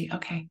 Oh, I see.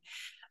 Okay.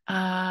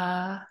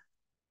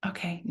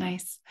 Okay,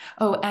 nice.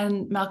 Oh,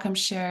 and Malcolm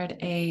shared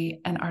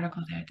an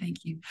article there.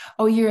 Thank you.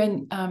 Oh, you're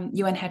in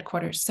UN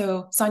headquarters.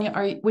 So Sonia,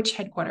 which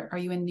headquarter? Are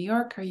you in New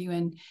York? Are you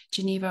in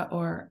Geneva,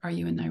 or are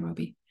you in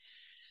Nairobi?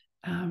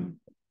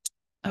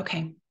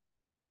 Okay.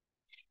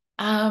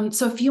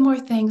 So a few more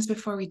things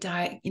before we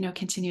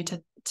continue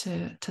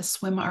to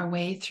swim our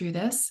way through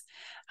this.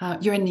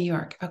 You're in New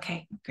York.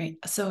 Okay,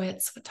 great. So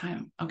it's what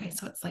time? Okay,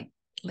 so it's like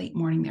late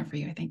morning there for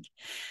you, I think.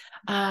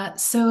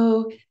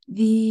 So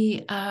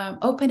the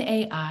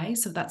OpenAI,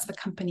 so that's the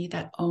company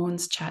that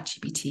owns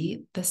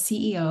ChatGPT, the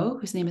CEO,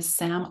 whose name is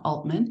Sam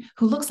Altman,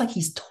 who looks like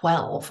he's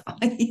 12,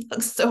 he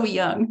looks so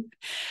young,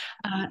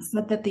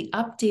 said that the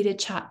updated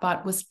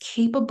chatbot was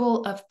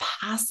capable of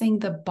passing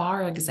the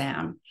bar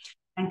exam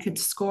and could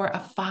score a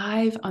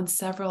 5 on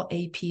several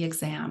AP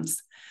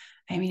exams.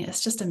 I mean,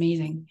 it's just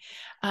amazing.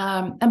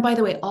 And by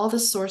the way, all the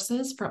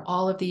sources for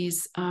all of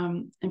these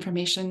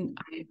information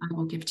I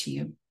will give to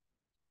you.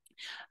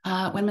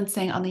 Wenman's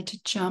saying I'll need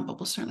to jump, but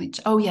we'll certainly.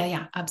 Oh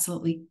yeah,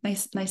 absolutely.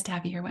 Nice to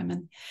have you here,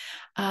 Wenman.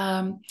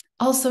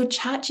 Also,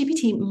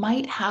 ChatGPT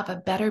might have a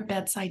better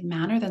bedside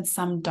manner than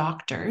some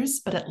doctors,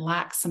 but it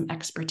lacks some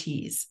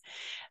expertise.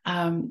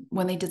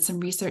 When they did some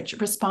research,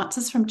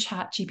 responses from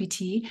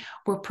ChatGPT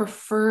were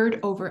preferred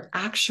over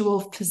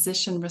actual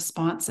physician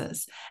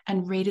responses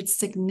and rated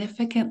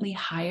significantly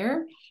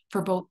higher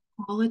for both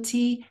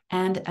quality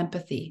and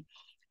empathy.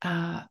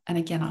 And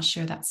again, I'll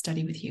share that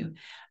study with you.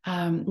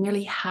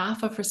 Nearly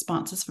half of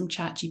responses from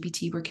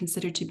ChatGPT were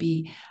considered to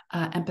be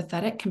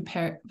empathetic,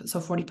 so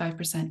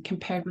 45%,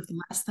 compared with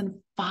less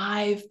than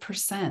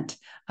 5%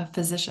 of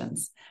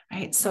physicians,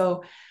 right?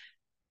 So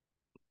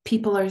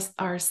people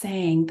are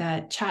saying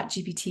that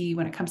ChatGPT,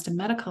 when it comes to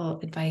medical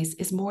advice,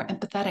 is more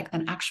empathetic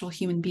than actual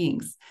human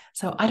beings.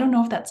 So I don't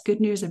know if that's good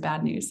news or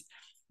bad news.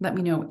 Let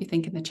me know what you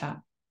think in the chat.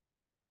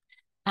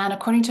 And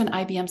according to an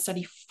IBM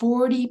study,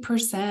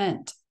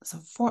 40%, so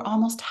for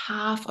almost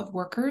half of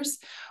workers,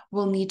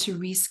 will need to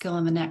reskill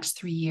in the next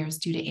 3 years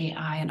due to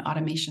AI and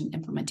automation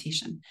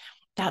implementation.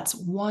 That's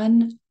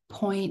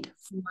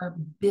 1.4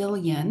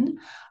 billion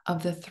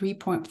of the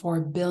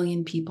 3.4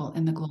 billion people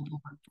in the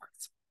global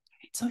workforce.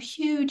 So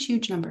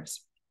huge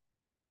numbers.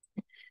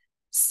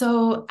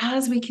 So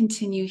as we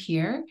continue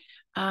here,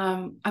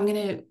 we're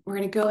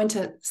gonna go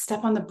into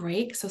step on the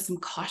brake, so some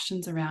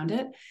cautions around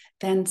it,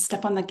 then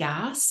step on the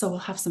gas, so we'll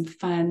have some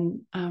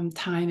fun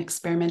time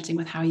experimenting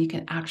with how you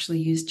can actually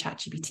use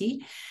ChatGPT.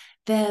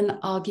 Then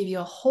I'll give you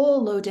a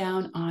whole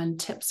lowdown on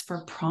tips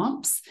for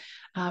prompts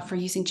for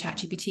using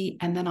ChatGPT,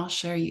 and then I'll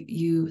share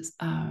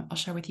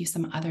with you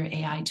some other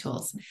AI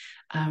tools.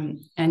 And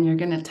you're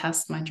gonna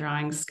test my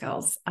drawing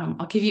skills.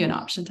 I'll give you an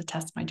option to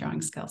test my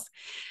drawing skills.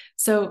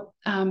 So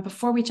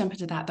before we jump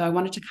into that, though, I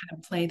wanted to kind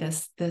of play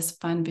this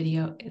fun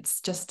video.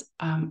 It's just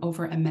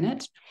over a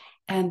minute,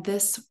 and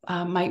this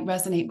might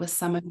resonate with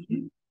some of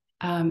you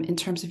in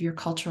terms of your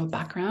cultural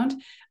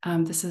background.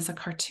 This is a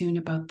cartoon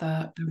about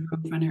the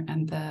roadrunner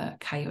and the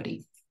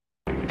coyote.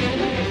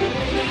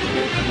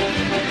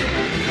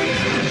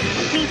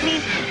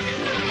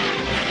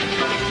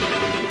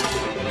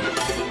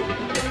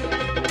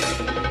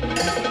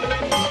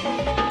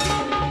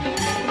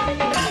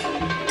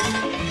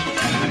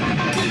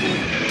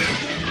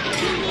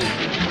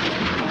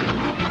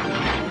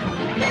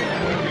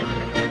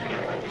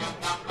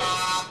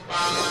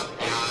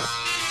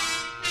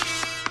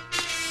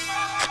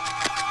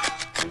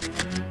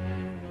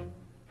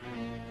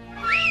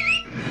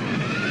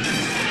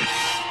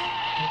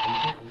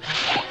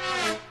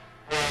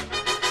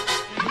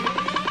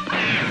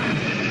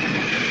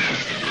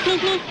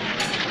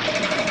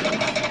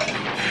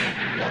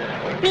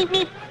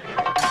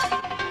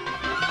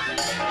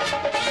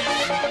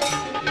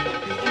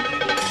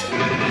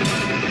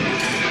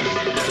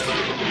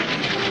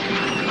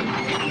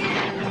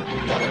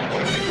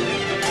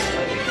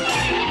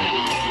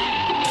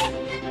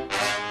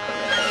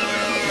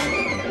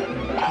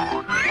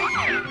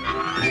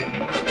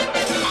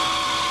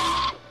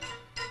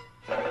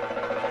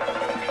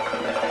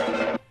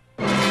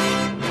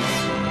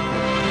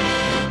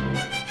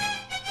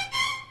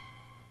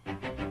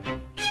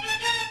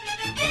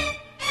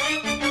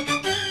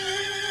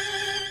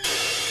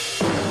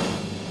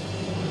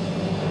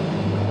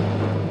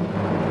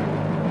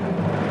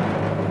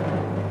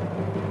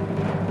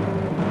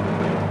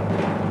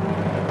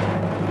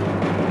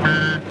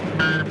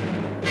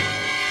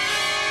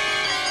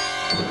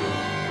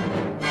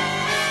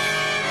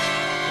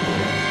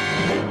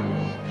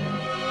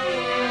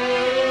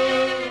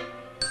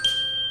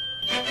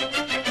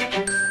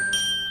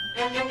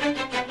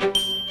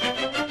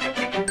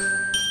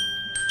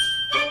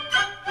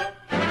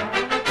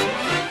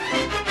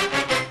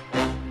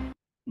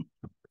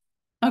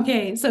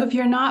 Okay, so if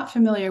you're not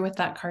familiar with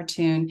that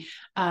cartoon,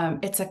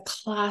 it's a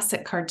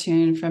classic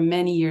cartoon from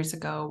many years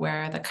ago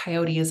where the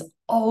coyote is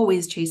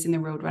always chasing the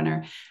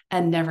roadrunner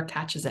and never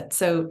catches it.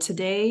 So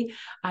today,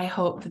 I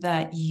hope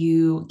that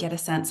you get a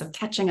sense of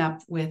catching up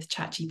with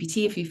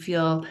ChatGPT if you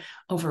feel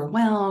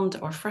overwhelmed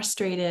or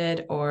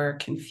frustrated or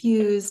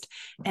confused,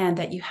 and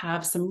that you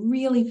have some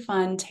really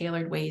fun,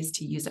 tailored ways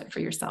to use it for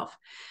yourself.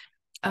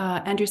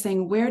 Andrew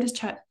saying, where does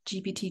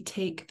ChatGPT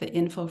take the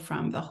info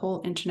from? The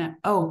whole internet.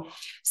 Oh,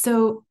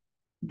 so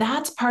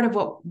that's part of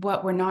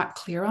what we're not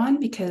clear on,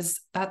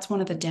 because that's one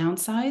of the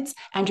downsides.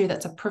 Andrew,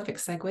 that's a perfect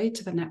segue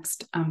to the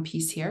next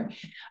piece here.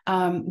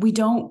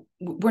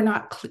 We're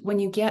not, when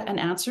you get an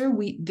answer,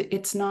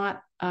 it's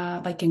not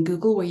like in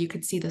Google where you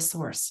could see the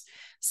source.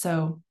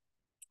 So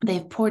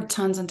they've poured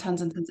tons and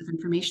tons and tons of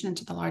information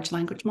into the large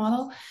language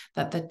model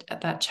that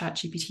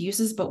ChatGPT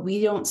uses, but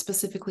we don't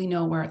specifically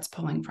know where it's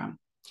pulling from.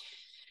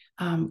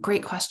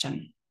 Great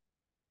question.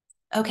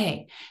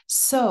 Okay,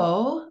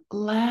 so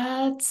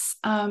let's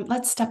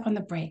step on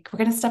the brake. We're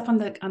going to step on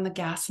the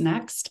gas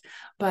next,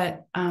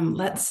 but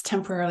let's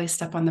temporarily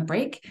step on the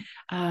brake.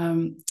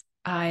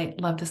 I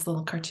love this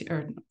little cartoon,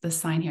 or this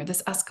sign here.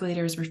 This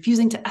escalator is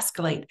refusing to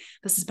escalate.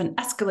 This has been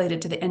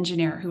escalated to the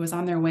engineer who was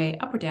on their way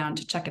up or down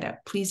to check it out.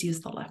 Please use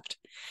the lift.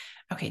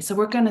 Okay, so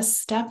we're going to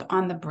step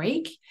on the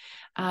brake,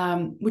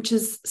 which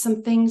is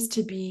some things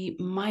to be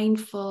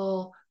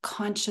mindful,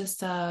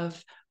 conscious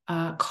of,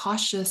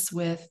 cautious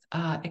with,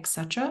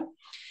 etc.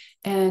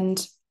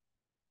 And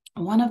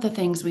one of the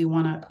things we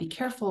want to be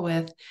careful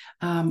with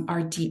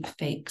are deep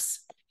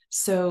fakes.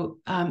 So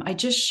I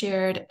just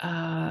shared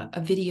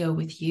a video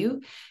with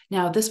you.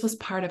 Now, this was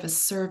part of a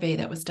survey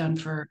that was done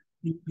for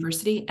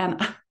university,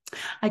 and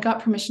I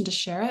got permission to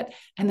share it,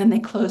 and then they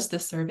closed the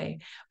survey.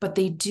 But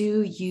they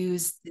do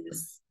use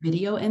this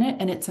video in it,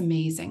 and it's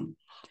amazing.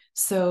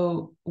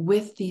 So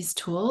with these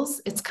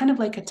tools, it's kind of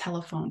like a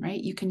telephone,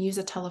 right? You can use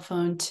a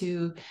telephone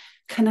to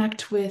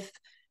connect with,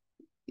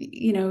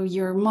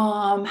 your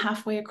mom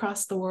halfway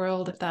across the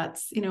world, if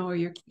that's, or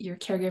your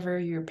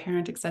caregiver, your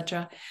parent,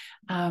 etc.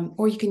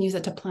 Or you can use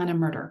it to plan a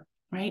murder,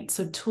 right?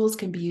 So tools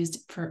can be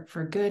used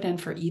for good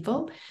and for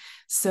evil.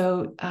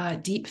 So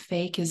deep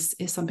fake is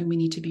something we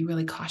need to be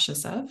really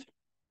cautious of.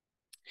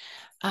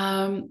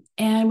 And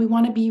we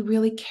want to be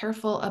really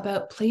careful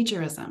about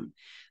plagiarism.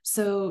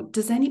 So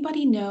does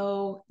anybody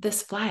know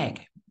this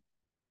flag?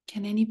 Does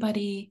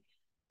anybody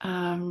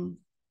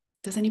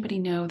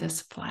know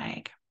this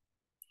flag?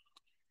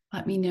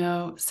 Let me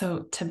know.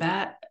 So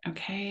Tibet,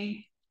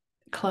 okay,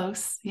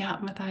 close. Yeah,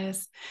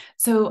 Matthias.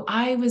 So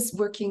I was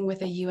working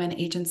with a UN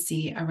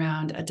agency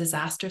around a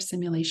disaster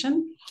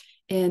simulation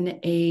in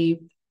a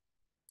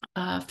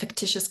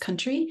fictitious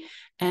country.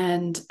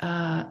 And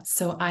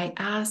so I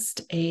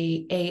asked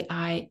a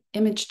AI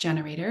image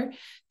generator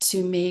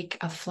to make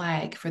a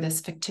flag for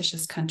this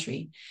fictitious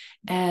country.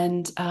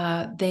 And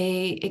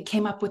it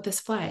came up with this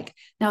flag.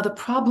 Now, the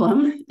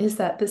problem is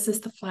that this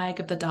is the flag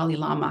of the Dalai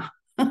Lama.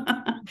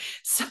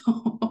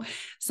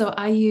 So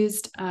I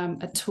used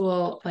a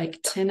tool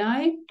like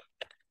TinEye.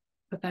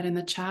 Put that in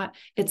the chat.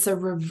 It's a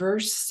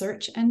reverse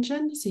search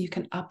engine. So you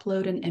can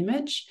upload an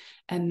image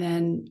and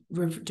then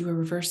do a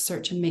reverse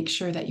search and make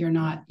sure that you're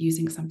not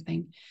using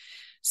something.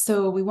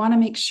 So we want to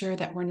make sure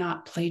that we're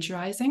not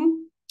plagiarizing.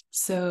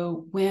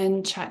 So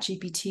when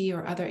ChatGPT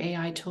or other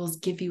AI tools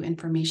give you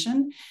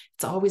information,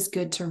 it's always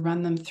good to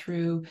run them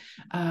through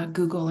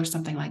Google or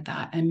something like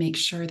that and make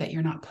sure that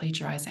you're not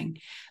plagiarizing.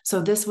 So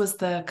this was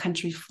the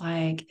country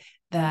flag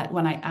that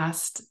when I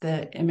asked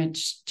the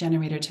image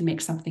generator to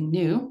make something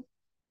new,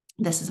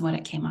 this is what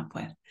it came up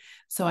with.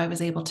 So I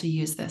was able to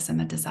use this in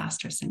the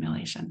disaster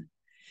simulation.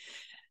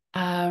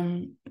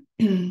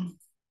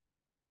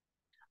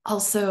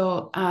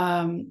 Also,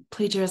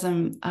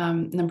 plagiarism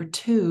number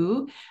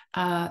 2,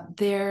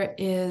 there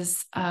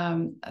is,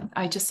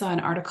 I just saw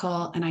an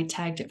article and I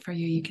tagged it for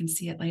you. You can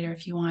see it later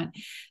if you want.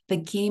 The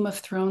Game of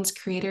Thrones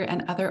creator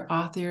and other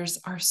authors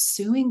are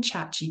suing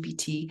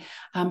ChatGPT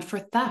for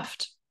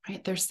theft,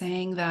 right? They're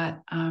saying that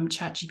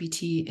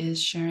ChatGPT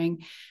is sharing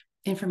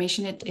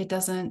information it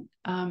doesn't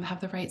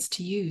have the rights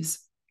to use.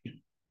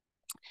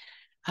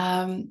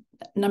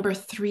 Number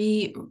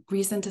 3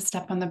 reason to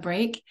step on the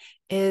brake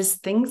is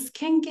things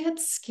can get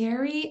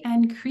scary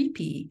and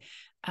creepy.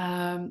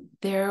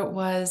 There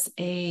was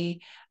a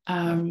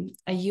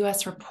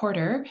US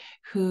reporter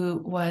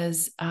who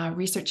was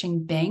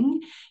researching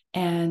Bing,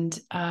 and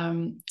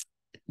in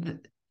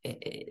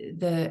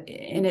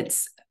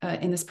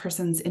this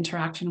person's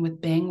interaction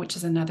with Bing, which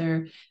is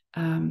another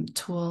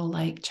tool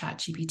like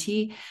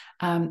ChatGPT,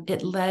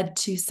 it led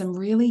to some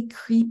really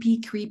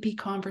creepy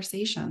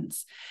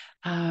conversations.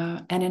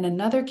 And in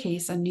another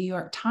case, a New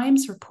York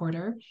Times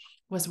reporter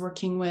was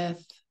working with,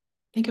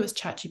 I think it was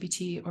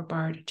ChatGPT or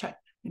Bard,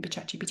 maybe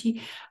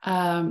ChatGPT,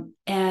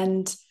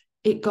 and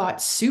it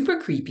got super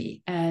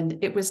creepy,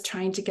 and it was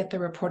trying to get the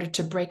reporter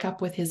to break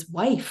up with his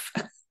wife.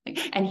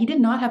 And he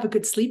did not have a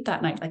good sleep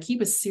that night. Like, he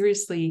was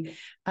seriously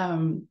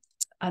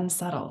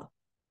unsettled.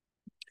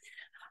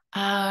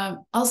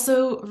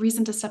 Also,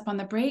 reason to step on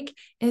the brake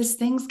is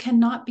things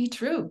cannot be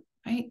true,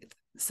 right?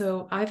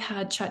 So I've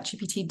had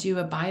ChatGPT do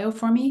a bio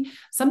for me.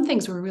 Some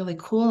things were really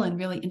cool and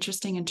really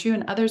interesting and true,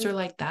 and others are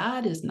like,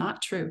 that is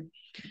not true.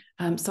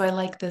 So I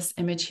like this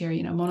image here,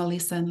 Mona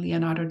Lisa and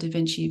Leonardo da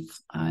Vinci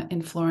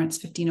in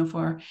Florence,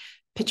 1504,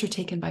 picture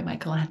taken by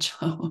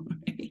Michelangelo.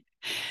 Right?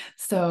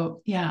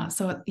 So yeah,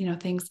 so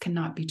things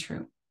cannot be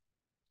true.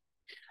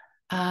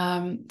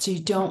 So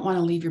you don't want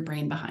to leave your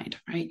brain behind,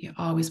 right? You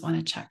always want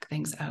to check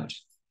things out.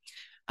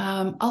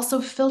 Also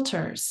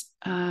filters.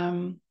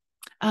 So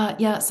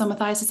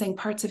Matthias is saying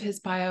parts of his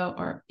bio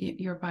or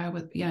your bio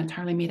was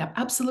entirely made up.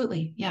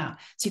 Absolutely, yeah.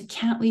 So you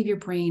can't leave your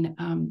brain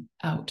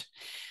out.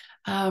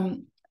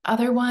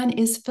 Other one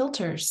is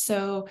filters.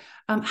 So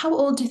how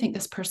old do you think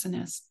this person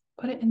is?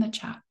 Put it in the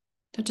chat.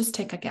 So just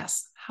take a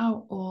guess.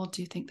 How old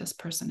do you think this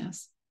person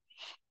is?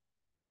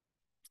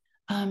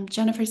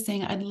 Jennifer's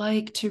saying, I'd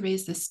like to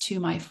raise this too.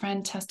 My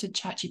friend tested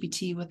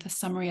ChatGPT with a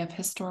summary of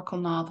historical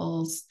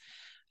novels.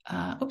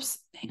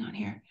 Hang on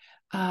here.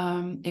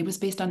 It was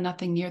based on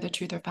nothing near the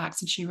truth or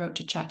facts, and she wrote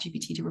to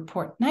ChatGPT to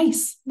report.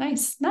 Nice.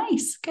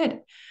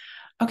 Good.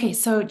 Okay,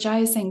 so Jai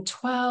is saying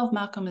 12,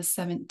 Malcolm is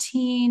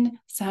 17,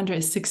 Sandra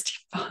is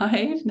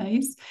 65,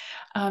 nice.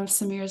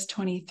 Samir is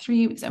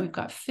 23, we've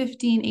got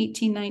 15,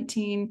 18,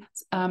 19,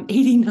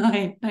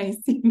 89, nice.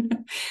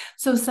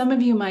 So some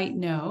of you might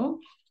know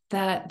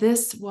that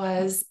this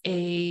was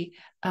hang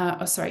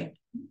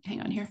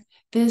on here.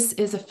 This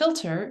is a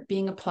filter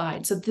being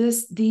applied. So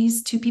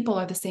these two people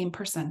are the same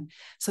person.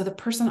 So the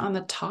person on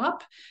the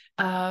top,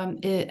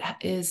 it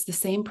is the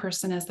same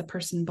person as the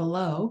person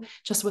below,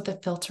 just with a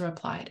filter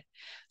applied.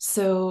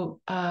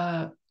 So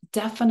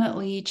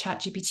definitely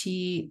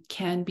ChatGPT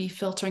can be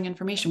filtering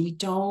information. We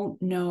don't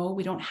know,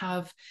 we don't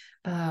have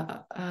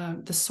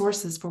the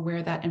sources for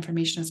where that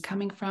information is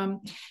coming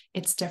from.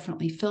 It's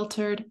definitely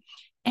filtered.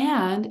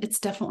 And it's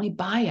definitely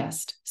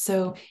biased.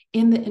 So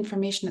in the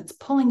information it's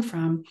pulling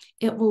from,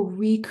 it will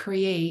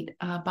recreate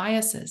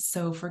biases.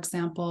 So for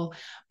example,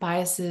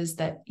 biases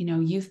that,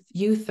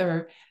 youth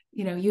or,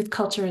 youth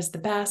culture is the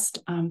best.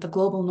 The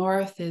global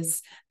north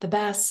is the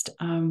best.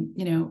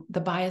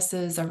 The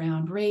biases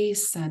around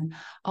race and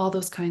all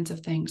those kinds of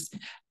things.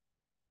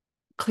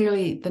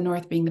 Clearly the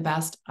north being the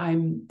best,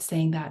 I'm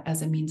saying that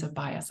as a means of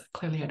bias.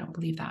 Clearly I don't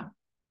believe that.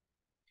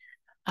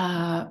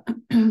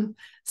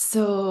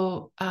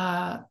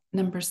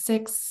 Number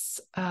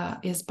 6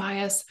 is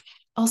bias.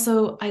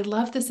 Also, I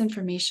love this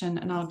information,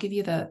 and I'll give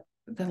you the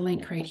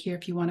link right here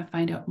if you want to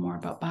find out more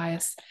about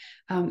bias.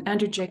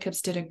 Andrew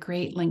Jacobs did a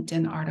great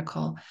LinkedIn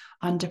article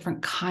on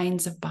different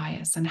kinds of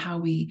bias and how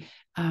we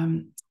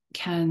can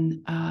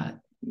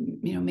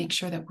make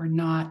sure that we're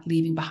not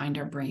leaving behind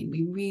our brain.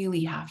 We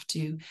really have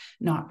to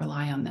not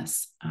rely on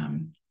this.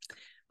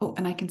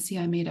 And I can see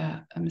I made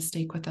a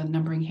mistake with the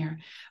numbering here.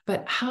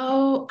 But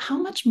how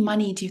much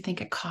money do you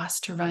think it costs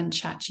to run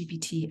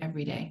ChatGPT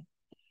every day?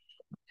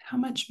 How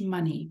much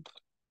money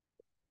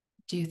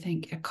do you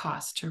think it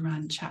costs to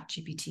run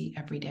ChatGPT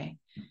every day?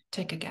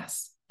 Take a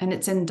guess. And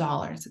it's in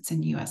dollars. It's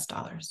in US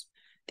dollars,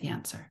 the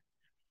answer.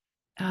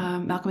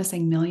 Malcolm is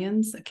saying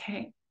millions.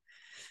 Okay.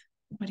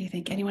 What do you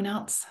think? Anyone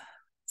else?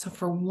 So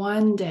for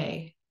one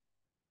day.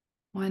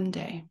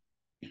 Any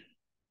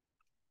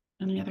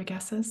other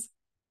guesses?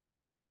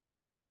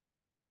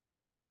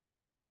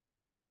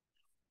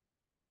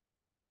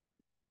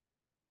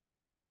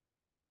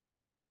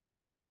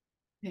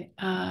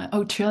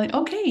 Trillion.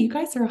 Okay, you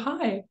guys are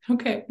high.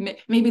 Okay,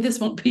 maybe this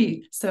won't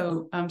be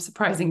so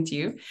surprising to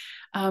you,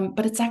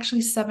 but it's actually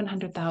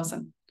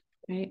 700,000,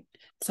 right?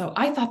 So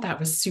I thought that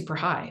was super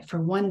high for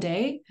one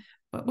day.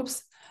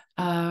 Whoops,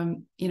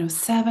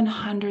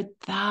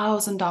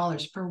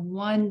 $700,000 for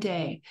one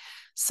day.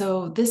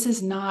 So this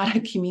is not a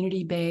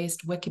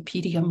community-based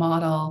Wikipedia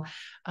model.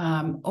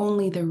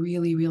 Only the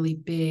really, really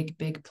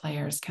big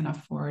players can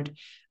afford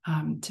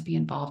to be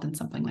involved in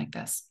something like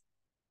this.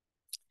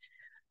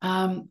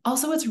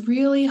 Also, it's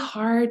really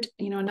hard,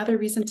 another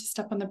reason to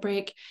step on the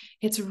brake,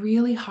 it's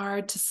really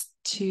hard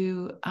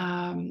to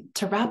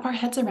wrap our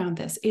heads around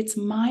this. It's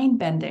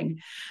mind-bending.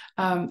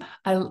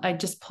 I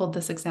just pulled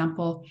this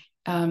example.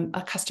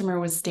 A customer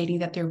was stating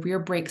that their rear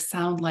brakes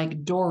sound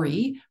like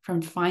Dory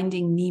from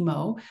Finding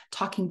Nemo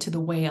talking to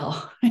the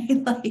whale.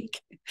 Like,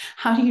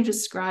 how do you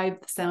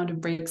describe the sound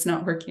of brakes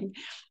not working?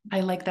 I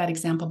like that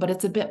example, but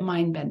it's a bit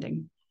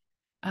mind-bending.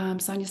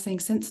 Sonia's saying,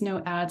 since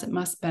no ads, it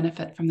must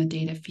benefit from the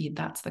data feed.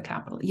 That's the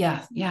capital.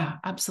 Yeah,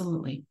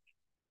 absolutely.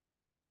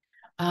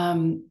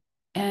 And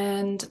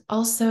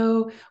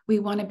also, we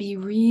want to be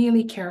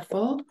really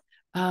careful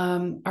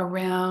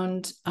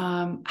around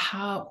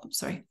how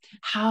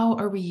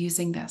are we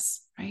using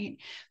this, right?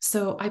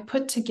 So I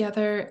put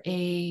together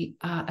a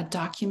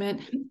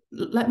document.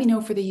 Let me know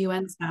for the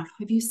UN staff.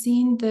 Have you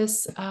seen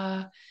this?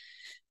 The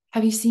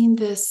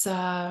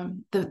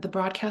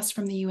broadcast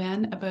from the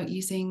UN about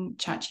using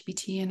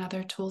ChatGPT and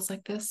other tools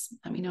like this?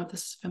 Let me know if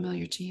this is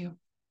familiar to you.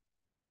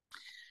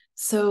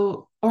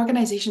 So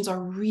organizations are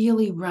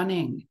really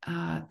running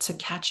to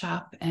catch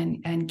up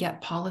and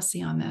get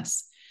policy on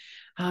this.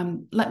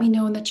 Let me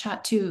know in the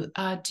chat too.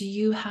 Do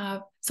you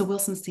have, so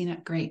Wilson's seen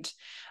it, great.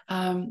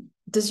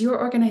 Does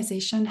your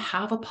organization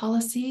have a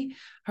policy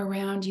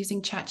around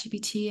using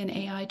ChatGPT and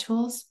AI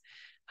tools?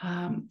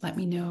 Let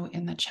me know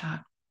in the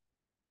chat.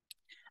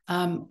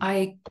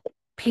 I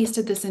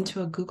pasted this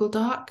into a Google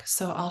Doc,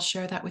 so I'll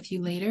share that with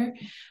you later.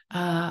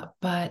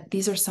 But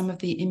these are some of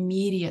the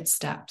immediate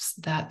steps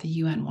that the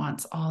UN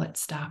wants all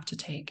its staff to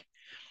take.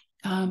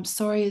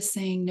 Sorry is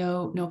saying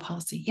no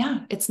policy. Yeah,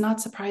 it's not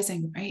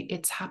surprising, right?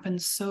 It's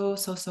happened so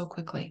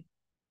quickly.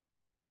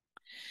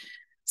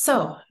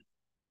 So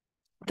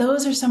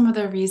those are some of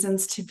the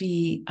reasons to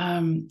be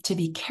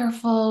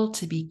careful,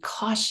 to be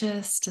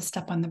cautious, to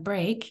step on the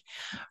brake.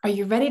 Are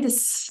you ready to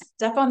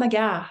step on the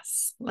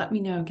gas? Let me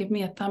know. Give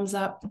me a thumbs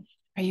up.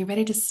 Are you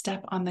ready to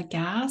step on the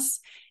gas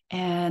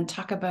and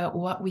talk about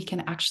what we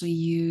can actually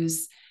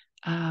use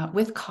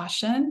with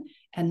caution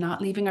and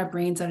not leaving our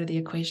brains out of the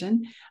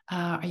equation?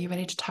 Are you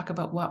ready to talk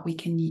about what we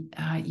can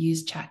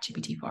use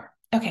ChatGPT for?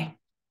 Okay,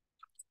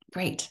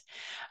 great.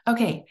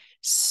 Okay,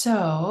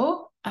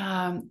 so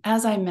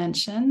as I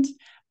mentioned,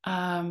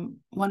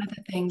 one of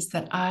the things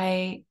that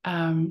I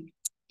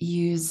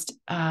used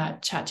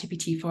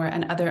ChatGPT for,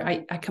 and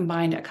I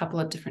combined a couple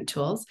of different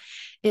tools,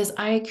 is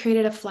I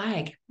created a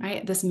flag,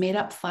 right? This made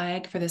up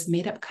flag for this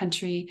made up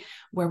country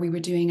where we were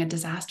doing a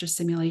disaster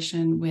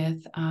simulation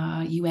with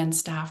UN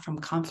staff from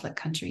conflict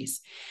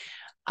countries.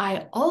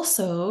 I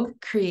also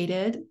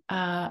created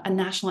a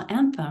national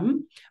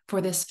anthem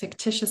for this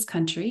fictitious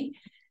country.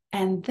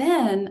 And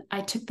then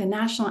I took the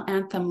national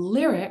anthem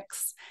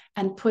lyrics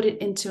and put it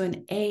into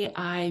an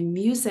AI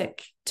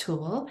music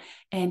tool.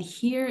 And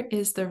here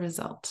is the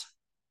result.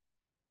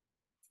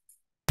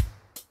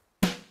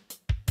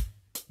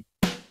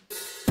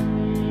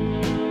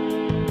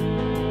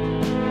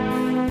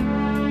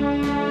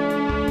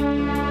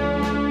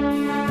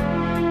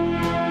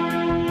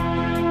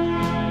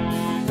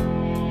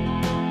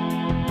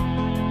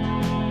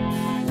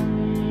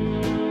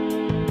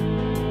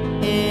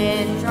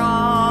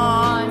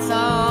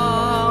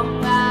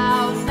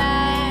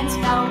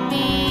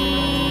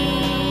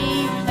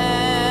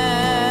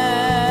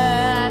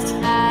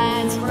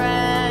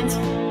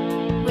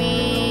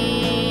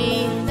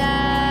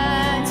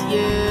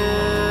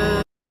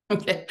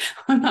 Okay,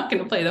 I'm not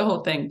going to play the whole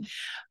thing,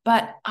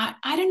 but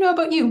I don't know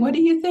about you. What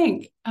do you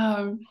think?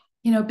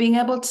 Being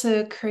able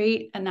to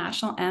create a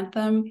national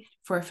anthem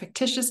for a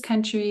fictitious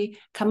country,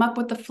 come up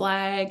with the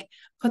flag,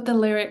 put the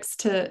lyrics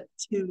to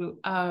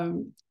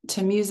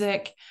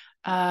music.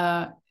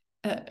 Yeah,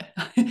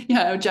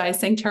 Jai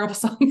sang terrible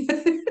song.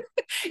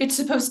 It's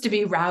supposed to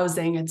be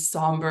rousing and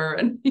somber,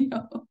 and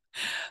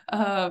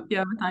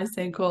yeah, with I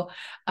saying cool.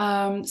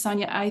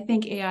 Sonia, I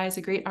think AI is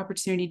a great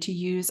opportunity to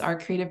use our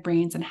creative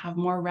brains and have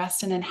more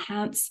rest and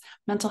enhance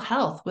mental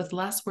health with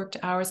less worked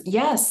hours.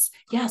 Yes,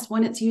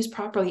 when it's used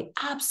properly,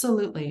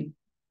 absolutely.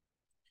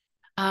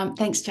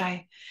 Thanks,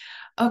 Jai.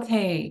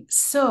 Okay,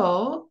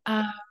 so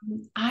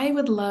I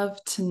would love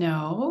to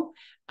know.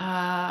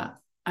 I'm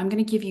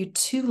going to give you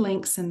 2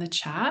 links in the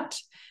chat.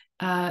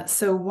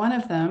 So one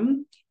of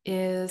them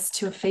is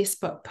to a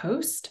Facebook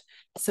post.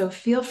 So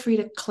feel free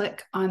to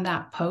click on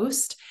that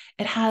post.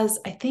 It has,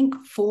 I think,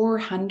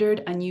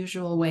 400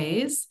 unusual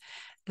ways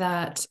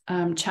that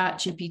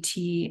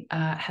ChatGPT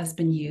has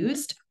been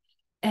used.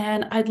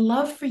 And I'd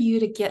love for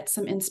you to get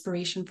some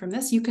inspiration from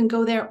this. You can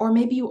go there, or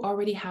maybe you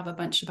already have a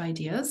bunch of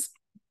ideas.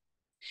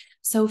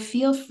 So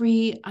feel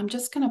free. I'm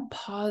just going to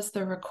pause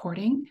the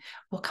recording.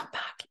 We'll come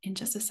back in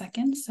just a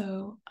second.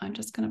 So I'm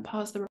just going to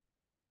pause the.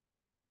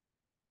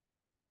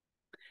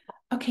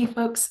 Okay,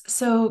 folks,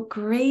 so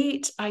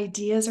great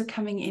ideas are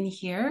coming in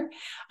here.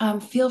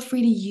 Feel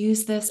free to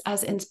use this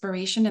as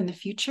inspiration in the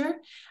future,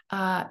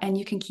 and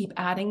you can keep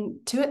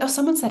adding to it. Oh,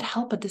 someone said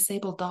help a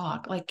disabled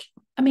dog. Like,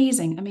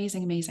 amazing.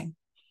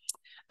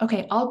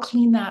 Okay, I'll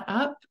clean that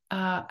up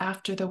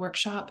after the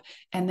workshop,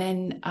 and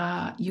then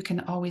you can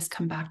always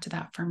come back to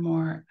that for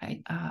more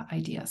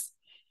ideas.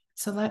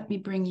 So let me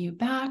bring you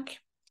back,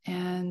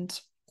 and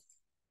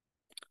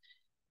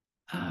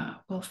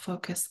we'll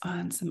focus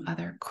on some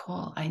other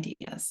cool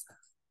ideas.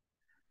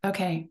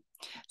 Okay,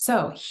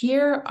 so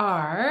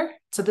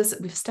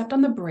we've stepped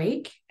on the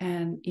brake,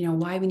 and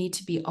why we need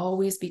to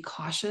always be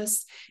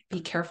cautious,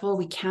 be careful.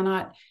 We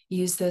cannot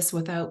use this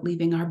without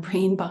leaving our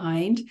brain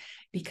behind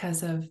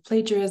because of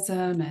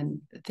plagiarism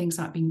and things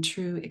not being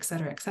true, et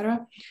cetera, et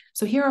cetera.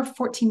 So here are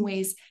 14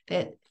 ways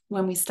that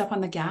when we step on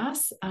the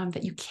gas,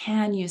 that you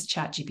can use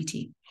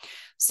ChatGPT.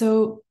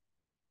 So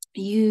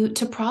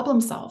to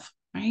problem solve,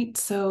 right?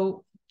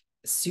 So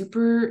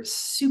super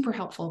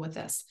helpful with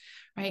this,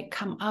 right?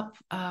 Come up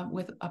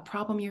with a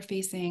problem you're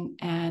facing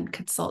and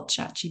consult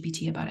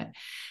ChatGPT about it.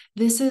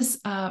 This is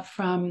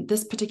from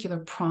this particular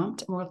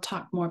prompt, and we'll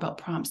talk more about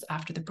prompts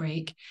after the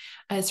break,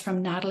 is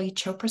from Natalie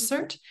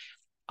Choprasert.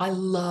 I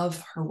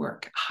love her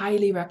work.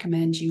 Highly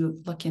recommend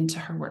you look into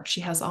her work.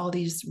 She has all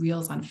these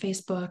reels on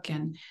Facebook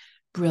and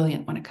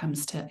brilliant when it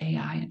comes to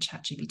AI and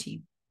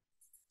ChatGPT.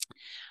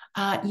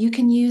 You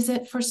can use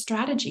it for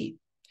strategy.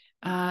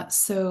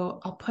 So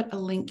I'll put a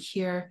link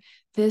here.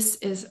 This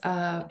is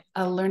a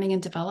learning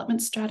and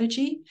development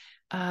strategy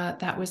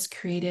that was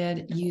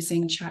created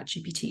using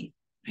ChatGPT.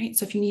 right?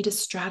 So if you need a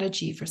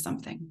strategy for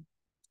something,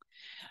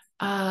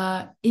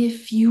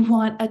 if you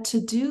want a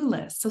to-do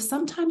list. So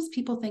sometimes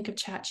people think of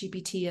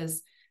ChatGPT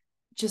as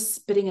just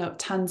spitting out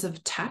tons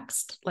of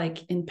text,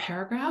 like in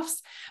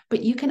paragraphs,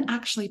 but you can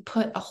actually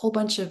put a whole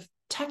bunch of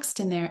text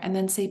in there and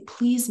then say,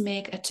 please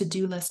make a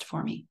to-do list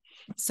for me.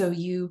 So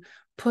you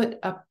put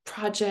a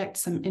project,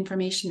 some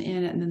information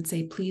in, and then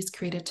say, please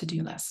create a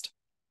to-do list.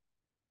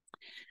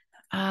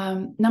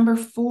 Number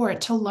 4,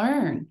 to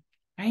learn,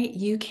 right?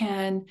 You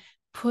can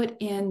put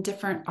in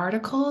different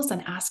articles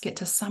and ask it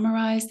to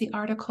summarize the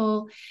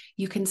article.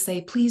 You can say,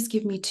 please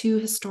give me 2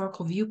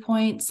 historical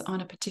viewpoints on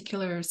a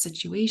particular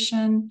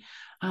situation.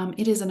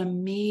 It is an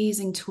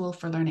amazing tool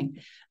for learning.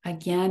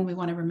 Again, we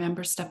want to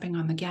remember stepping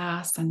on the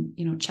gas and,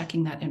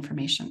 checking that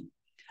information.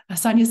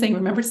 Sonia's saying,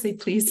 remember to say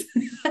please.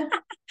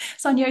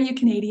 Sonia, are you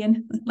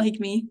Canadian like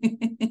me?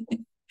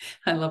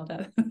 I love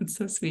that. It's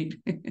so sweet.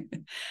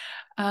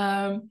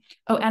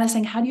 Anna's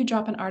saying, how do you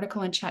drop an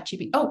article in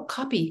ChatGPT? Oh,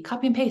 copy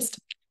and paste.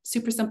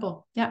 Super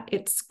simple. Yeah,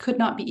 it could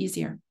not be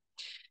easier.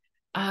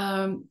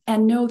 And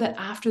know that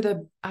after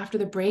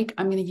the break,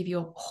 I'm going to give you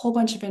a whole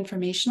bunch of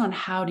information on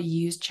how to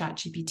use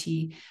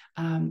ChatGPT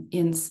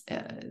in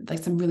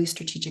like some really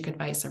strategic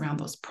advice around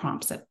those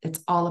prompts.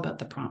 It's all about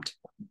the prompt.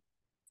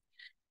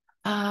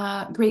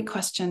 Great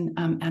question,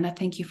 Anna.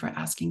 Thank you for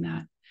asking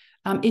that.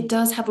 It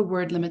does have a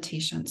word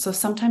limitation. So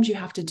sometimes you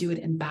have to do it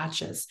in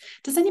batches.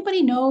 Does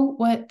anybody know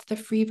what the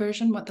free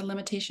version, what the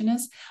limitation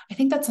is? I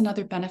think that's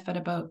another benefit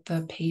about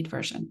the paid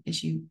version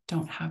is you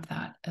don't have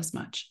that as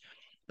much.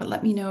 But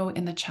let me know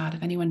in the chat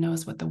if anyone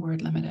knows what the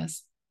word limit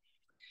is.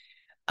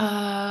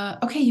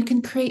 Okay, you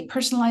can create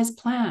personalized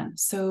plan.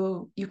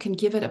 So you can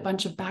give it a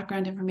bunch of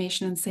background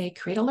information and say,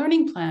 create a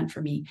learning plan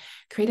for me,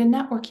 create a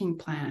networking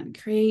plan,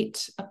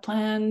 create a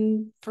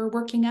plan for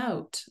working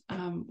out,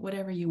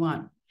 whatever you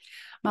want.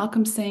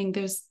 Malcolm's saying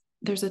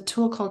there's a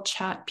tool called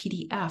Chat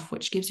PDF,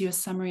 which gives you a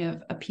summary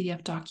of a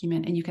PDF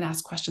document and you can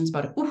ask questions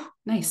about it. Ooh,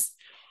 nice.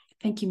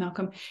 Thank you,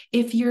 Malcolm.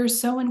 If you're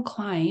so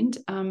inclined,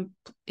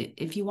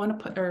 if you want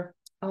to put, or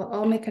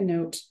I'll make a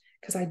note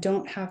because I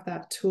don't have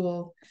that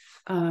tool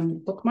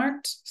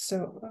bookmarked.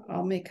 So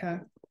I'll make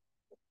a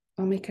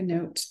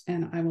note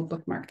and I will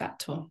bookmark that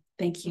tool.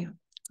 Thank you.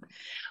 I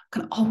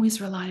can always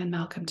rely on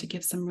Malcolm to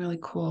give some really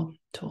cool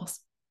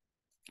tools.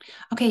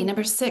 Okay,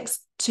 number 6,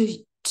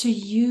 to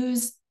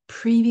use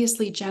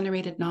previously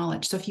generated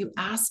knowledge. So if you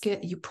ask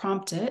it, you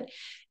prompt it,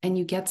 and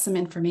you get some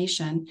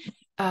information,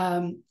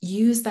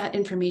 use that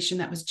information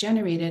that was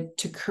generated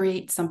to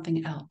create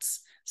something else.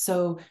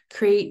 So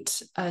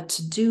create a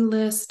to-do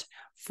list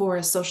for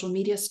a social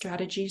media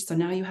strategy. So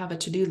now you have a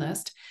to-do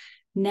list.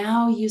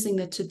 Now using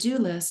the to-do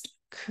list,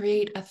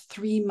 create a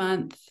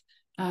 3-month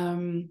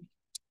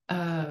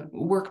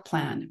work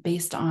plan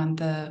based on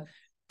the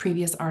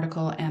previous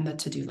article and the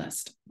to-do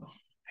list.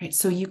 Right?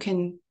 So you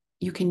can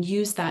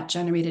use that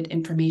generated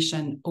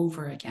information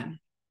over again.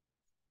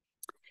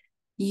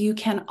 You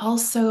can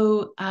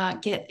also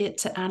get it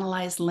to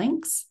analyze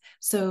links.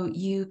 So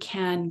you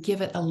can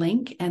give it a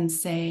link and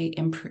say,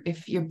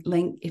 if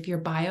your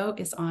bio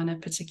is on a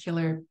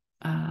particular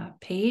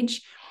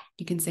page,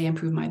 you can say,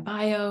 improve my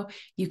bio.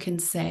 You can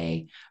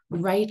say,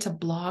 write a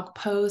blog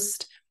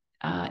post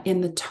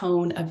in the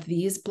tone of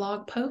these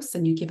blog posts,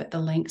 and you give it the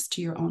links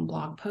to your own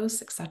blog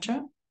posts,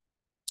 etc.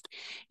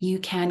 You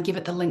can give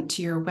it the link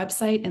to your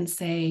website and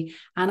say,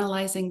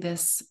 analyzing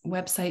this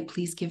website,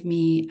 please give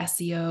me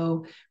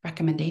SEO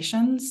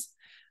recommendations.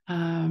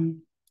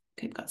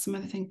 Okay, I've got some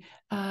other thing.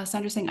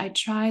 Sandra's saying, I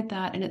tried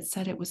that and it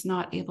said it was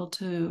not able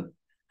to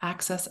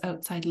access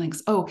outside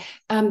links.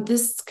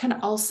 This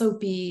can also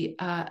be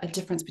a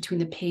difference between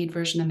the paid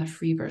version and the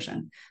free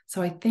version.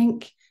 So I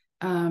think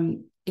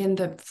in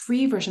the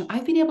free version,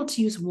 I've been able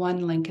to use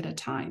one link at a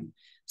time.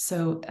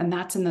 So, and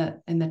that's in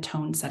the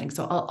tone setting.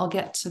 So I'll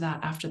get to that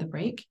after the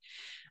break.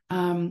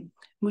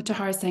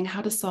 Mutahar is saying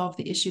how to solve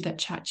the issue that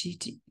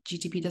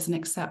ChatGPT doesn't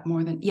accept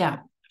more than, yeah.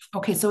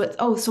 Okay, so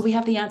so we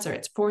have the answer.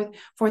 It's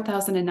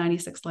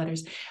 4,096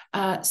 letters.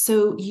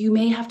 So you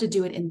may have to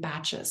do it in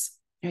batches,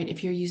 right?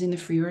 If you're using the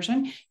free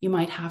version, you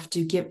might have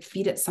to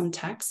feed it some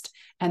text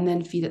and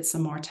then feed it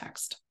some more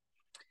text.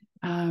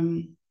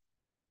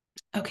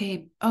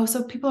 Okay. Oh,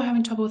 so people are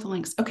having trouble with the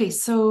links. Okay,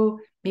 so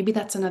maybe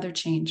that's another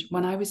change.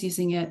 When I was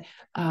using it,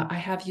 I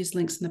have used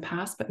links in the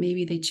past, but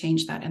maybe they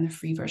changed that in the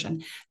free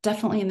version.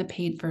 Definitely in the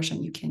paid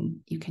version, you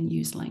can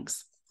use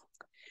links.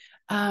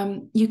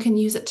 You can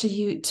use it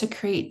to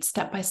create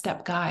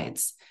step-by-step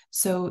guides.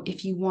 So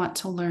if you want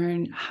to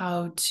learn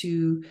how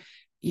to,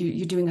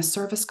 you're doing a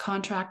service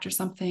contract or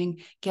something,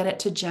 get it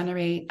to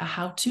generate a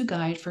how-to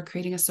guide for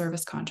creating a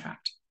service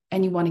contract.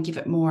 And you want to give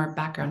it more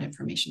background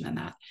information than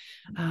that,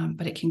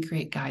 but it can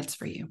create guides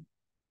for you.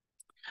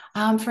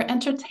 For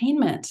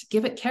entertainment,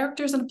 give it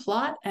characters and a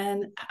plot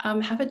and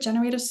have it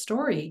generate a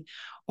story,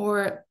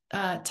 or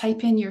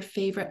type in your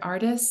favorite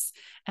artists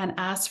and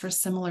ask for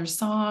similar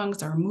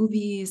songs or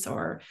movies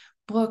or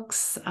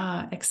books,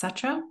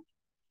 etc.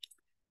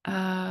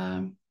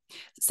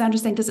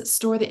 Sandra's saying, does it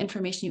store the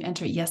information you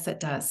enter? Yes,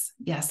 it does.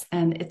 Yes.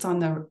 And it's on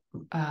the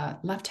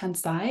left-hand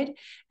side,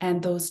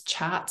 and those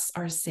chats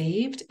are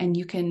saved, and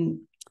you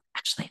can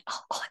actually,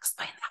 I'll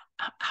explain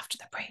that after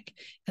the break.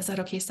 Is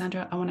that okay,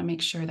 Sandra? I want to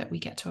make sure that we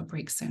get to a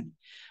break soon.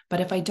 But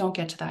if I don't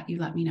get to that, you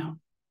let me know.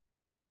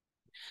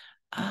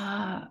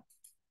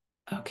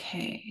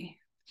 Okay.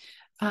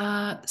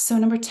 So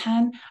number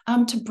 10,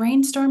 to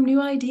brainstorm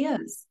new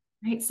ideas,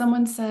 right?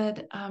 Someone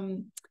said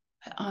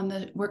on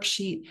the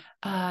worksheet,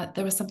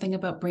 there was something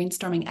about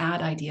brainstorming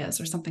ad ideas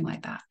or something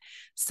like that.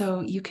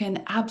 So you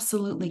can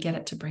absolutely get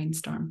it to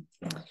brainstorm.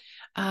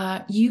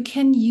 You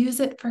can use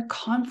it for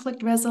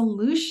conflict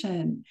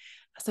resolution.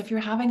 So if you're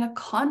having a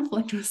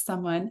conflict with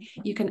someone,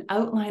 you can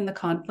outline the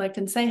conflict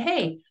and say,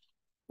 hey,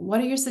 what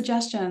are your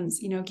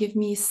suggestions? Give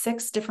me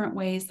 6 different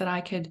ways that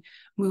I could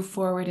move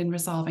forward in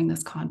resolving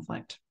this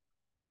conflict.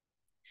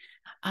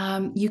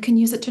 You can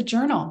use it to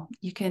journal.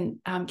 You can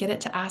get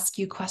it to ask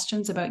you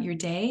questions about your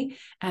day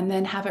and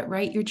then have it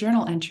write your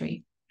journal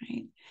entry,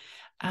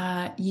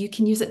 right? You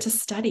can use it to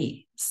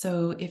study.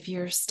 So if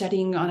you're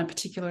studying on a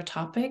particular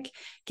topic,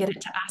 get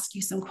it to ask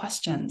you some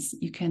questions.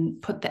 You can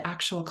put the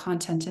actual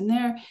content in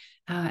there,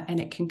 and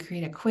it can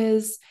create a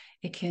quiz.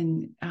 It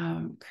can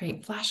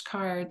create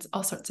flashcards,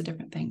 all sorts of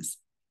different things.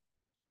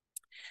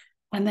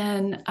 And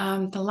then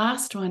the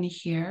last one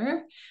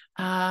here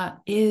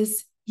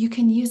is you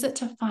can use it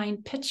to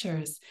find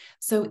pictures.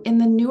 So in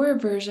the newer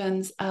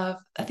versions of,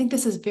 I think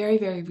this is very,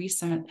 very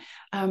recent.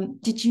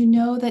 Did you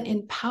know that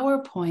in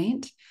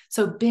PowerPoint,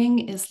 so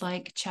Bing is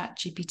like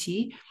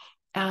ChatGPT,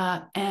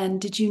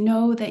 and did you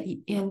know that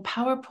in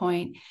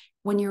PowerPoint,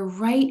 when you're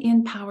right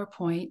in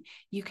PowerPoint,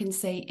 you can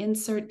say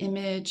insert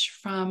image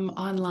from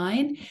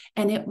online,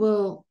 and it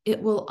will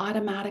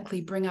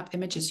automatically bring up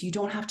images. You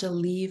don't have to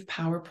leave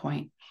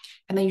PowerPoint.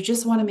 And then you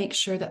just want to make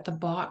sure that the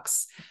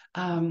box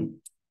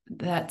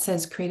that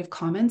says Creative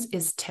Commons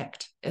is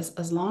ticked.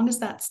 As long as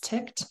that's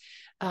ticked,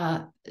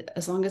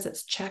 as long as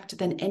it's checked,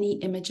 then any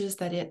images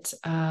that it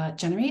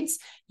generates,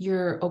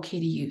 you're okay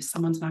to use.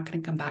 Someone's not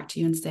going to come back to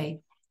you and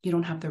say, you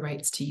don't have the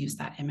rights to use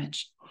that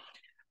image.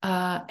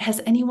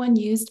 Has anyone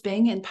used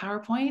Bing in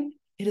PowerPoint?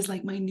 It is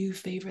like my new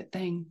favorite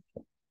thing.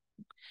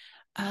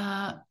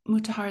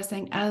 Mutahar is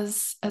saying,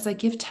 as I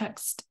give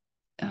text,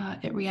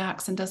 it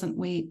reacts and doesn't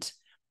wait.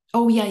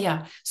 Oh,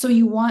 yeah. So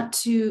you want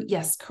to,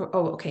 yes.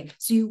 Oh, okay.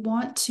 So you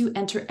want to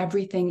enter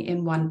everything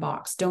in one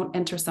box. Don't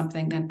enter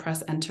something, then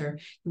press enter.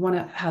 You want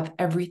to have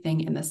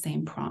everything in the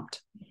same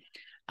prompt.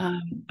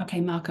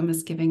 Okay, Malcolm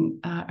is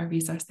giving a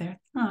resource there.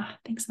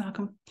 Thanks,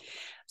 Malcolm.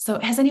 So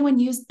has anyone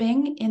used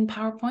Bing in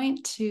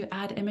PowerPoint to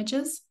add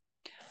images?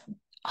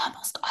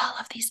 Almost all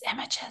of these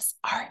images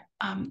are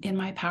in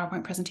my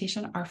PowerPoint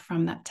presentation are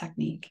from that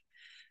technique.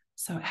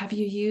 So have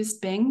you used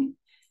Bing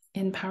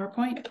in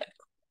PowerPoint?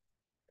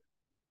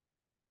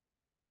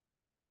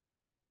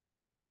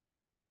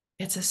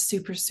 It's a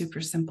super, super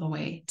simple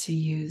way to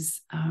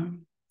use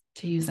an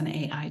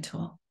AI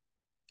tool.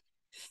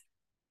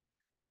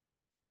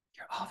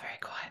 You're all very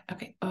quiet.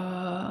 Okay.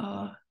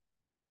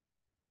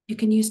 You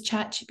can use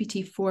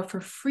ChatGPT 4 for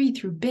free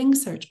through Bing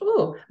search.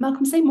 Oh,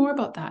 Malcolm, say more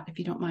about that if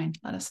you don't mind.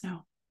 Let us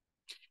know.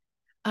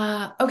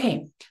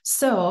 Okay,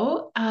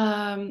 so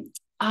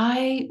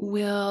I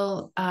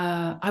will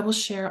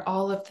share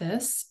all of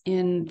this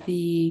in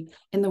the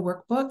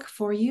workbook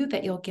for you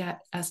that you'll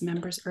get as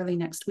members early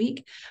next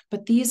week.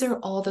 But these are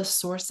all the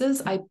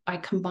sources. I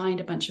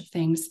combined a bunch of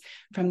things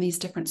from these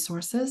different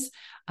sources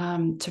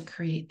to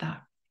create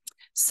that.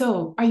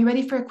 So are you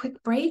ready for a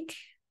quick break?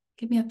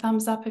 Give me a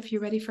thumbs up if you're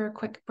ready for a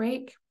quick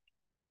break.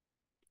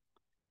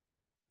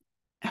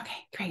 Okay,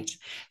 great.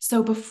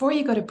 So before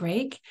you go to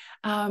break,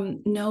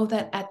 know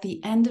that at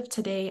the end of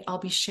today, I'll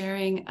be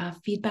sharing a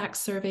feedback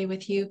survey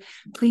with you.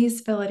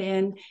 Please fill it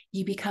in.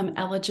 You become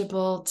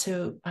eligible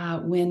to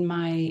win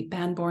my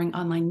Ban Boring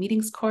Online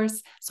Meetings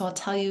course. So I'll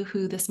tell you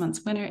who this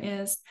month's winner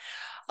is.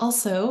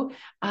 Also,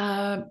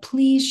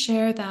 please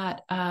share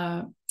that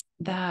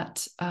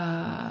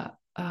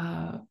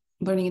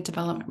Learning and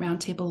Development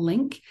Roundtable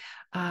link.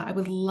 I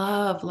would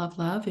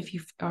love if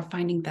you are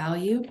finding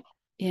value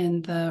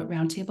in the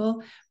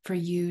roundtable for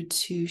you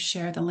to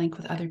share the link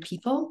with other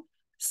people.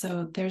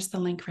 So there's the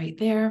link right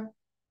there.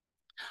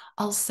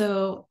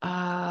 Also,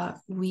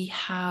 we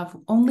have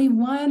only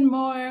one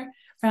more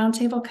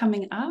roundtable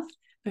coming up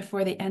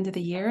before the end of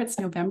the year. It's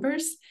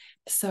November's.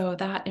 So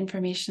that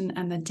information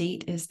and the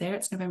date is there.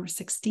 It's November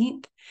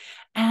 16th.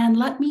 And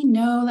let me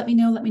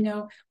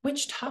know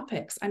which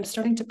topics I'm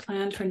starting to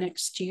plan for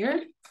next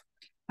year.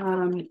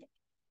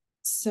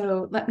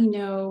 So let me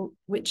know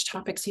which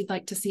topics you'd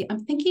like to see.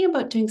 I'm thinking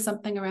about doing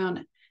something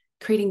around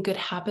creating good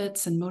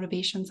habits and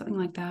motivation, something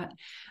like that.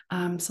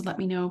 So let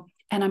me know.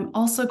 And I'm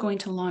also going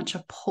to launch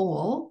a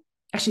poll.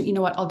 Actually, you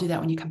know what? I'll do that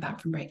when you come back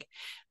from break.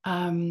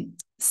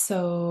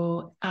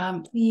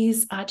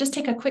 Please just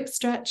take a quick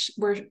stretch.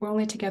 We're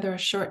only together a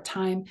short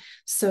time.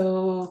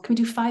 So can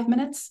we do 5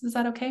 minutes? Is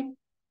that okay?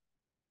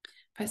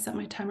 If I set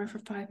my timer for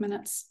 5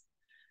 minutes,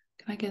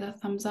 can I get a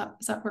thumbs up?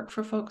 Does that work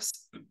for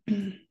folks?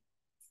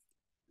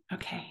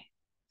 Okay.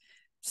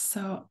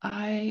 So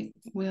I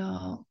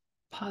will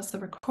pause the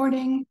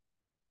recording.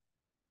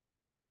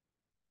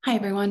 Hi,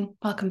 everyone.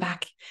 Welcome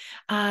back.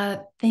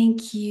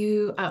 Thank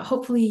you.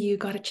 Hopefully you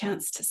got a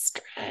chance to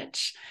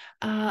stretch.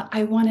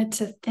 I wanted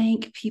to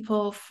thank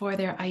people for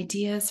their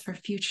ideas for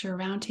future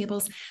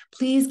roundtables.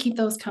 Please keep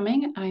those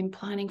coming. I'm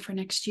planning for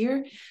next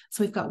year.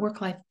 So we've got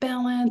work-life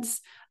balance,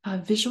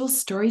 visual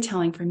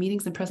storytelling for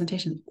meetings and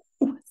presentations.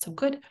 Ooh, so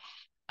good.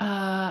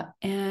 And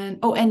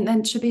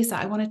then Shabesa,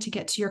 I wanted to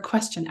get to your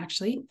question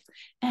actually.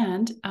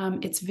 And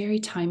it's very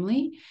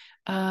timely.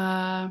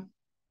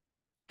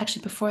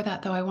 Actually, before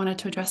that, though, I wanted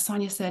to address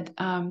Sonia said,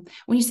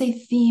 when you say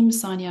theme,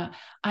 Sonia,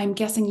 I'm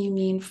guessing you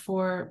mean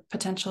for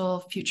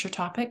potential future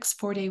topics,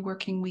 4-day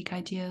working week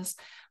ideas,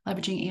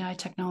 leveraging AI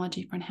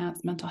technology for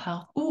enhanced mental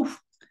health. Ooh,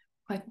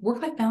 like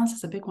work-life balance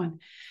is a big one.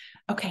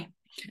 Okay.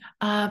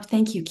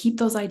 Thank you. Keep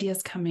those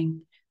ideas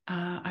coming.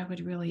 I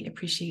would really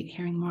appreciate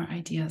hearing more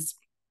ideas.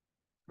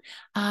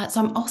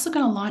 So I'm also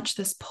going to launch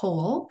this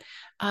poll.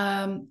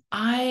 Chabesa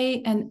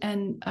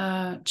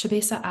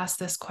asked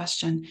this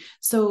question.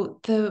 So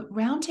the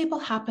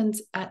roundtable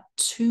happens at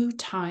 2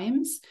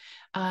 times.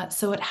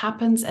 So it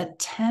happens at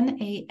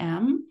 10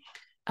 a.m.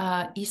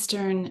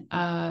 Eastern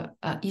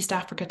East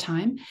Africa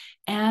time,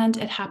 and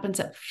it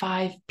happens at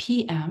 5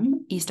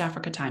 p.m. East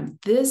Africa time.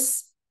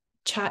 This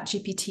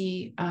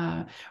ChatGPT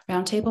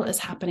roundtable is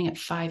happening at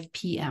 5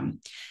 p.m.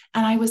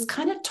 And I was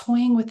kind of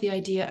toying with the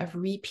idea of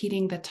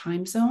repeating the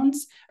time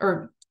zones,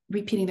 or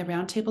repeating the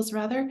roundtables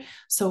rather.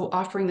 So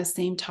offering the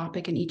same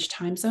topic in each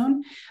time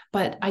zone.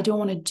 But I don't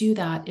want to do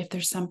that if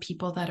there's some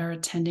people that are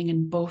attending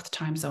in both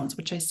time zones,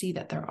 which I see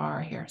that there are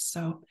here.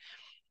 So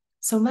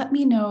let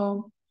me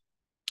know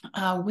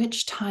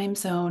which time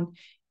zone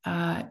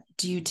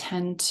do you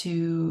tend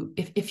to,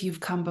 if you've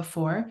come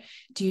before,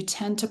 do you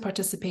tend to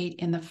participate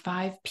in the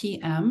 5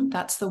 p.m.?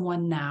 That's the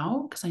one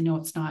now, because I know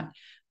it's not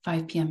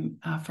 5 p.m.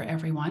 For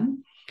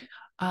everyone.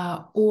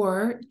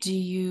 Or do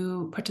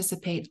you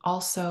participate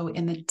also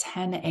in the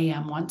 10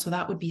 a.m. one? So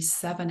that would be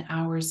 7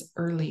 hours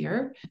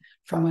earlier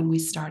from when we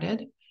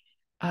started.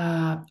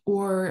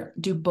 Or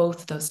do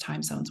both those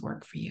time zones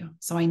work for you?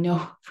 So I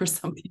know for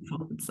some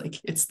people, it's like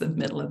it's the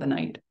middle of the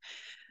night.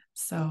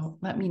 So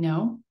let me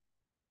know.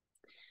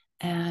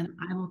 And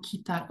I will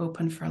keep that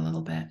open for a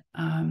little bit.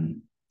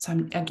 So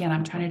I'm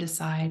trying to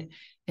decide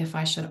if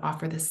I should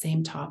offer the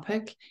same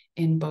topic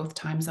in both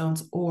time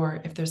zones, or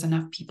if there's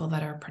enough people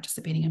that are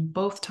participating in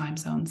both time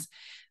zones,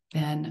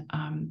 then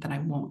I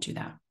won't do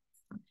that.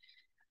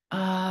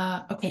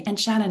 Okay, and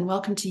Shannon,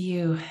 welcome to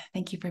you.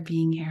 Thank you for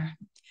being here.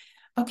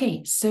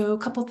 Okay, so a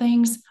couple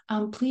things.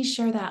 Please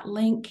share that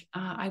link.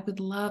 I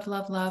would love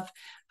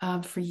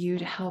for you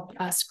to help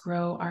us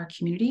grow our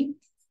community.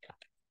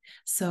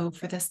 So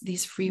for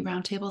these free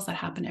roundtables that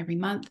happen every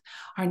month,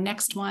 our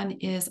next one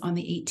is on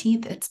the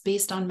 18th. It's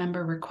based on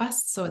member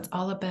requests. So it's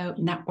all about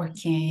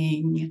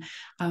networking.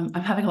 I'm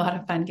having a lot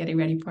of fun getting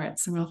ready for it.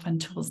 Some real fun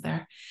tools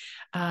there.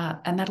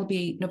 And that'll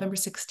be November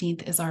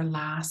 16th is our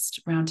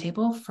last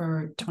roundtable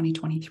for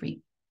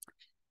 2023.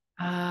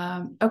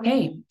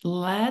 Okay,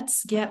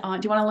 let's get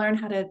on. Do you want to learn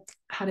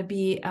how to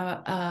be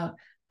a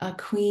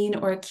queen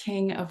or a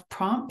king of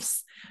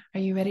prompts?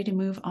 Are you ready to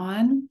move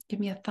on? Give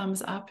me a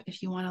thumbs up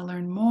if you want to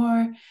learn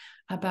more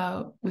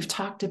about, we've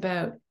talked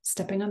about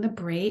stepping on the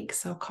brake,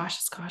 so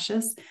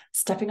cautious,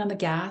 stepping on the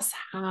gas,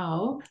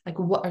 what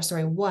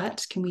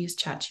can we use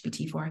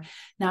ChatGPT for?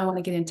 Now I want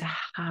to get into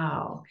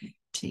how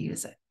to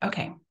use it.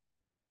 Okay.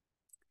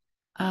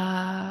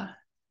 Oh,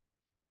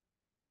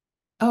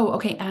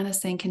 okay. Anna's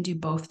saying can do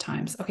both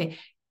times. Okay.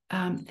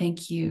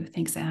 Thank you.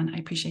 Thanks, Anne. I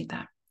appreciate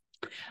that.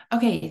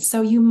 Okay,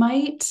 so you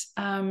might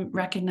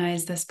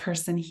recognize this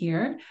person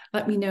here.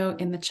 Let me know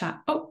in the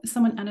chat. Oh, is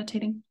someone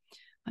annotating?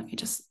 Let me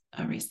just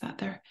erase that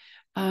there.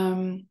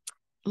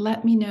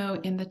 Let me know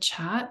in the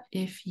chat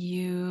if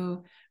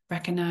you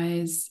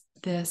recognize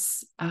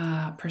this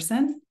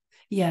person.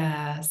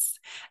 Yes,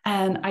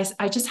 and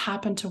I just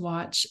happened to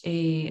watch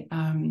a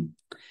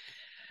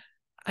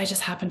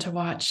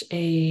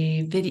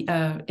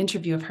video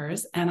interview of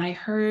hers, and I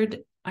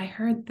heard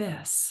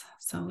this.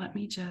 So let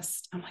me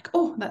I'm like,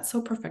 oh, that's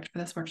so perfect for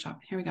this workshop.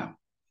 Here we go.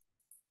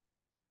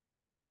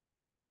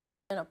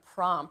 In a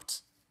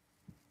prompt,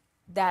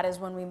 that is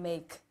when we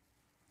make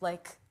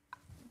like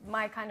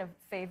my kind of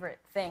favorite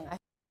thing.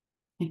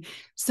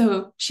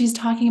 So she's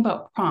talking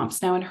about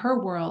prompts. Now in her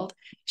world,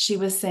 she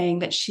was saying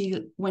that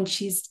when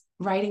she's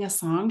writing a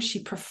song,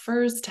 she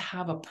prefers to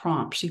have a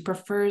prompt. She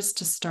prefers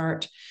to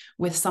start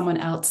with someone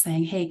else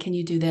saying, hey, can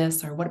you do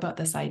this? Or what about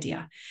this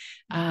idea?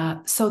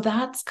 So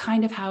that's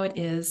kind of how it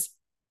is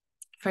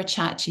for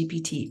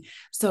ChatGPT.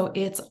 So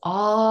it's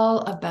all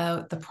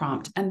about the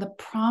prompt. And the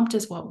prompt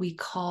is what we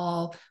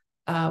call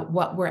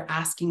what we're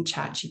asking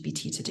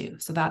ChatGPT to do.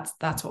 So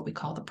that's what we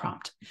call the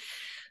prompt.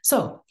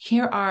 So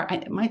here are,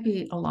 it might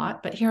be a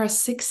lot, but here are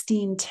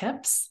 16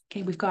 tips.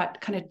 Okay, we've got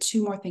kind of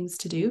 2 more things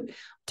to do.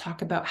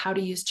 Talk about how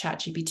to use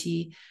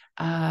ChatGPT.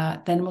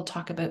 Then we'll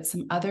talk about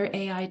some other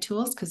AI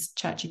tools, because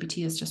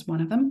ChatGPT is just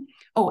one of them.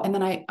 Oh, and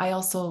then I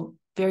also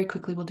very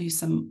quickly, we'll do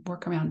some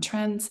work around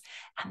trends,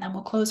 and then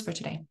we'll close for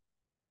today.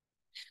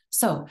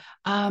 So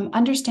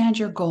understand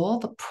your goal,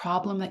 the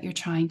problem that you're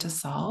trying to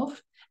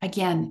solve.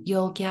 Again,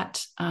 you'll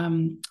get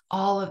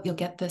you'll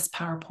get this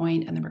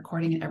PowerPoint and the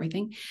recording and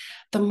everything.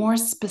 The more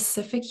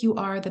specific you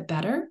are, the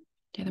better.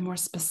 Okay, the more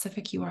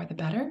specific you are, the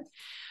better.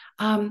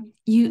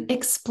 You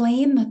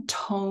explain the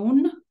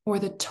tone or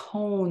the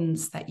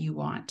tones that you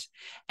want.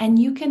 And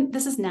you can,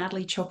 this is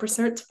Natalie Chopra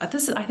search. I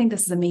think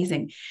this is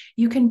amazing.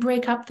 You can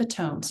break up the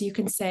tone. So you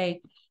can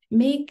say,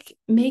 make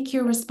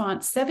your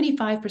response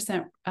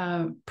 75%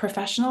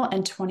 professional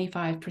and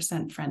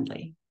 25%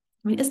 friendly.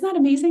 I mean, isn't that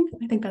amazing?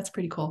 I think that's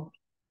pretty cool.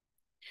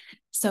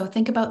 So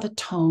think about the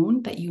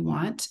tone that you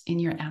want in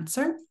your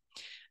answer.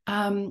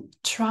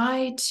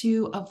 Try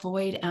to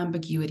avoid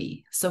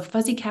ambiguity. So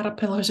fuzzy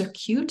caterpillars are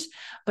cute,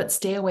 but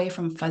stay away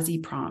from fuzzy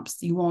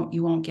prompts. You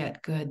won't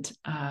get good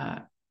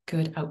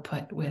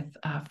output with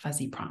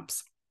fuzzy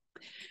prompts.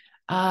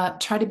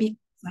 Try to be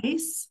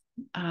concise.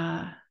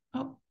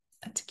 Oh,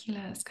 a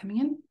tequila is coming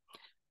in.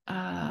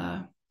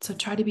 So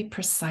try to be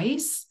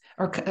precise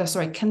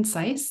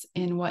concise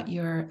in what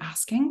you're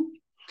asking.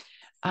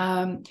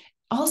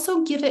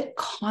 Also give it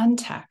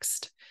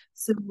context.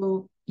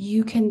 So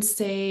you can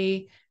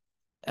say,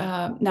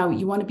 now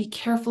you want to be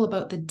careful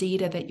about the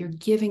data that you're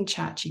giving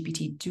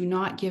ChatGPT. Do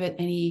not give it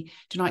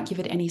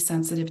any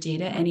sensitive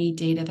data, any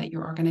data that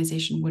your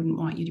organization wouldn't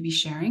want you to be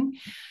sharing.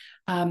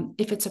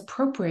 If it's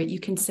appropriate, you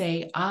can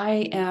say,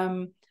 I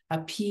am a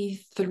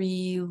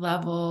P3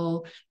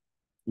 level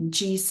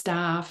G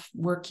staff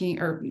working,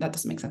 or that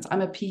doesn't make sense.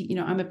 I'm a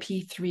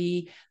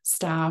P3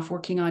 staff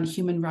working on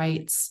human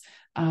rights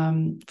for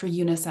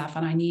UNICEF,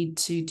 and I need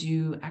to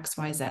do X,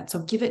 Y, Z. So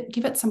give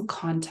it some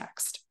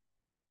context.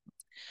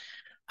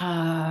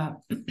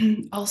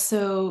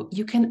 Also,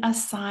 you can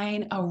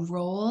assign a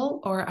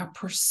role or a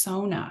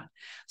persona.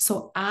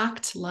 So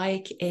act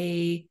like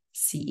a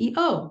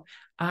CEO,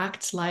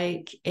 act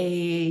like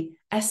a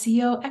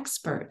SEO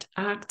expert,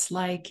 act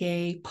like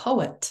a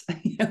poet,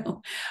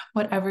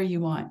 whatever you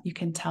want, you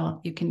can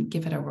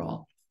give it a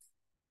role.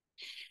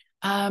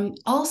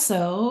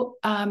 Also,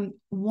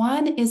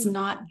 one is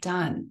not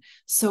done.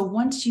 So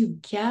once you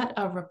get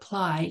a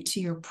reply to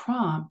your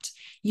prompt,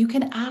 you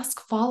can ask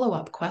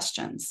follow-up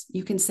questions.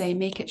 You can say,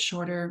 make it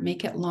shorter,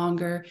 make it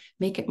longer,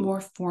 make it more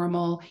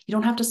formal. You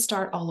don't have to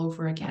start all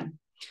over again.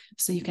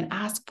 So you can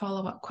ask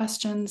follow-up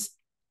questions.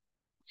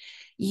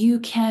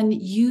 You can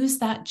use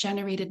that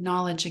generated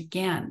knowledge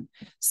again.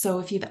 So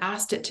if you've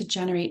asked it to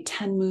generate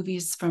 10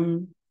 movies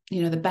from,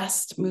 the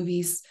best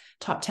movies,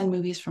 top 10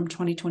 movies from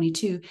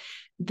 2022,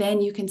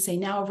 then you can say,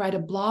 now write a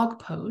blog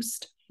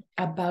post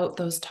about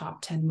those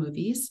top 10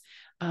 movies,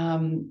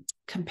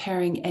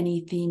 comparing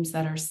any themes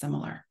that are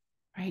similar,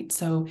 right?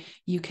 So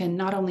you can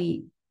not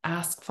only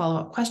ask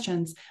follow-up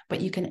questions, but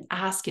you can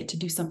ask it to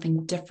do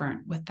something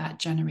different with that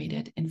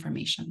generated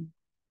information.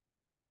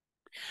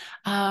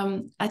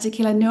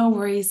 Ajakila, no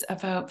worries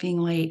about being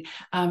late.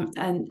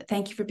 And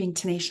thank you for being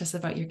tenacious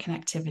about your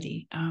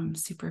connectivity.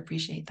 Super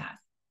appreciate that.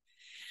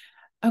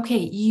 Okay,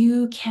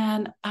 you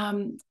can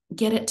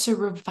get it to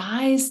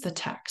revise the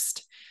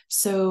text.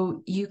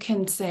 So you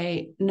can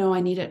say, no,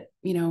 I need it,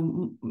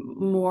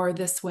 more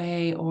this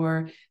way,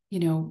 or,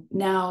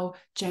 now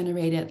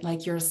generate it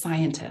like you're a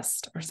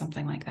scientist or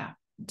something like that.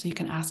 So you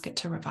can ask it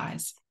to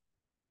revise.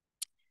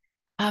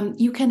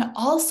 You can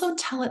also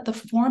tell it the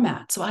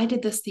format. So I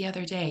did this the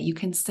other day. You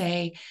can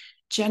say,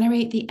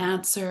 generate the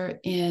answer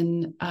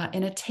in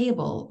a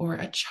table or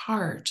a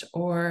chart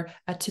or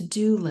a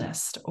to-do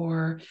list,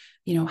 or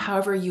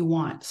however you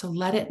want. So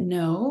let it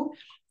know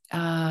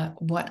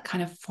what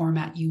kind of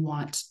format you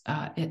want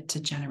it to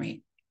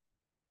generate.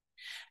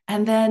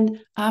 And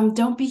then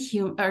don't be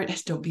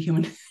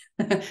human.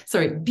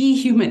 Sorry,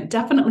 be human.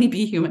 Definitely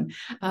be human.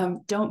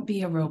 Don't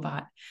be a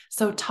robot.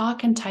 So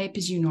talk and type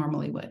as you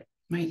normally would,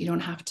 right? You don't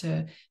have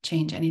to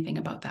change anything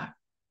about that.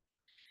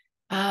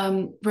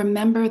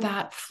 Remember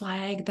that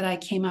flag that I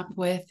came up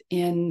with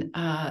in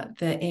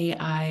the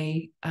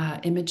AI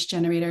image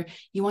generator?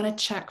 You want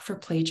to check for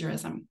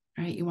plagiarism,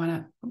 right? You want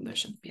to, there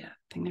shouldn't be a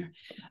thing there.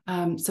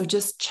 So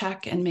just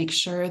check and make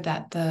sure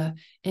that the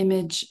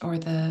image or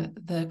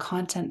the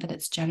content that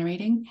it's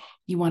generating,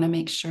 you want to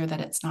make sure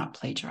that it's not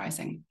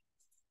plagiarizing.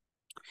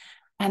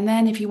 And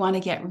then if you want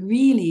to get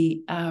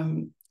really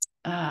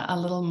a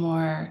little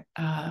more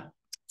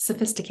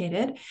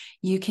sophisticated,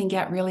 you can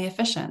get really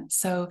efficient.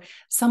 So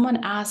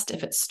someone asked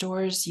if it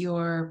stores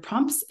your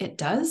prompts. It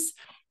does,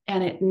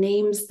 and it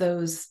names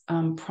those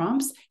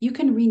prompts. You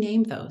can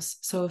rename those.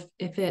 So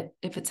if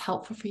it's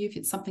helpful for you, if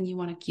it's something you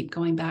want to keep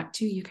going back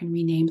to, you can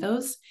rename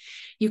those.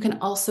 You can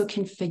also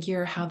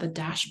configure how the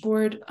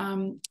dashboard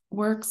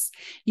works.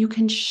 You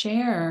can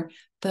share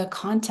the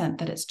content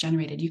that it's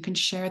generated. You can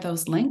share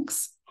those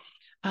links.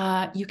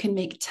 You can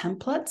make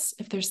templates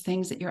if there's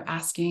things that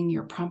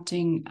you're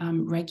prompting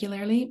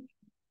regularly.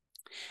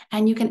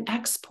 And you can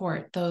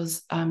export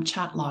those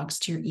chat logs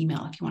to your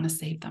email if you want to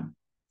save them.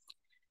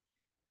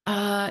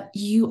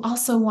 You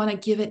also want to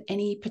give it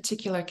any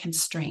particular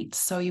constraints.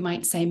 So you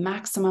might say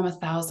maximum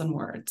 1,000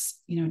 words,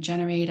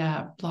 generate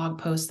a blog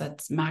post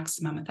that's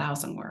maximum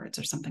 1,000 words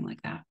or something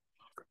like that.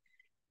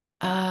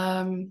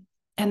 And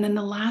then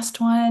the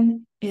last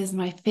one is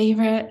my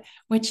favorite,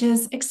 which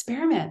is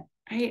experiment,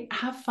 right?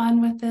 Have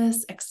fun with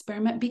this,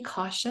 experiment, be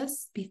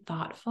cautious, be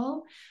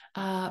thoughtful,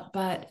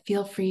 but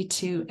feel free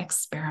to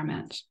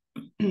experiment.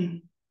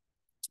 Okay,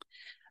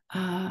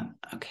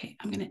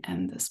 I'm going to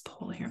end this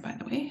poll here, by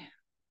the way.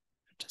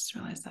 I just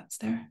realized that's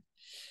there.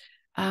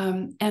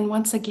 And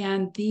once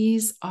again,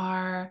 these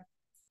are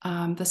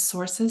the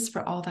sources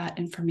for all that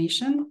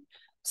information.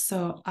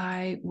 So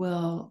I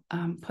will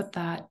put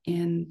that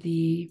in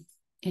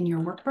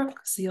your workbook,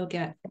 so you'll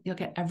get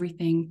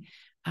everything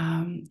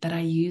that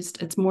I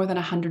used. It's more than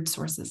 100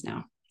 sources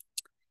now.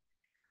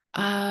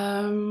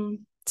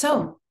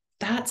 So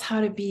that's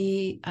how to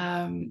be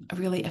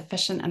really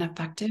efficient and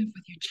effective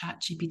with your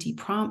ChatGPT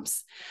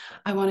prompts.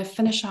 I want to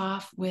finish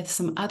off with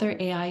some other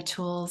AI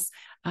tools,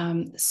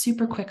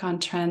 super quick on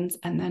trends,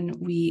 and then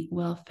we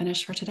will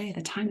finish for today.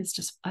 The time is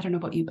just, I don't know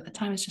about you, but the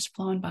time is just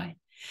flowing by.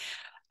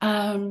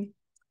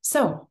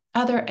 So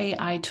other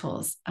AI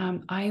tools,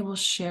 I will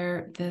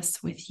share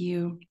this with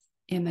you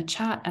in the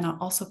chat, and I'll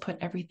also put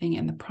everything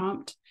in the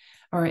prompt,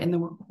 or in the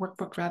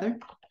workbook rather.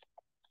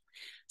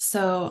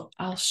 So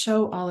I'll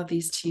show all of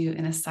these to you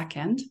in a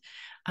second.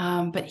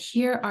 But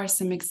here are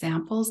some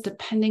examples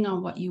depending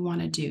on what you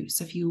want to do.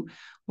 So if you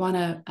want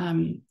to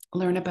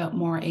learn about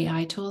more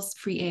AI tools,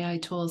 free AI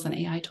tools and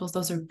AI tools,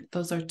 those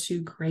are two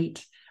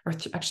great, or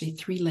actually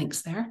 3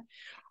 links there.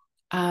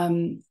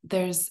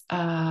 There's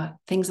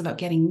things about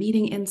getting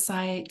meeting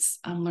insights,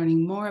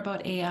 learning more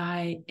about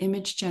AI,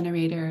 image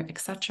generator,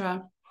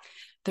 etc.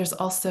 There's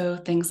also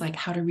things like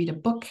how to read a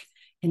book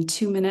in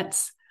 2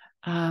 minutes,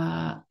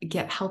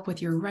 get help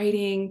with your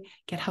writing,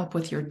 get help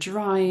with your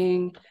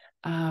drawing,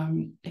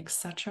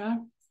 etc.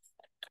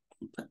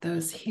 Put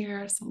those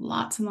here. So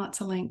lots and lots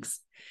of links.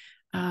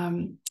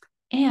 And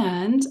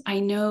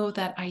I know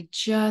that I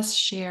just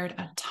shared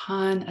a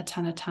ton.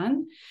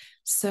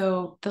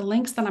 So the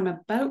links that I'm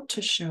about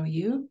to show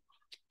you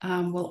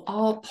will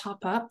all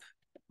pop up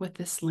with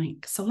this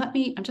link. So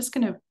I'm just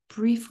going to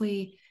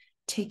briefly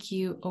take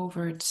you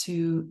over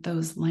to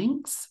those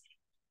links.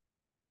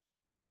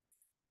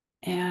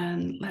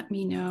 And let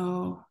me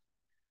know.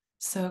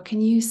 So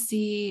can you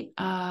see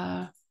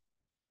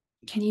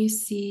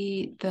this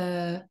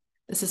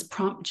is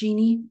Prompt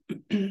Genie.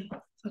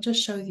 I'll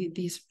just show you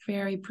these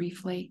very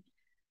briefly.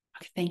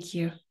 Okay, thank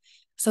you.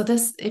 So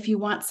this, if you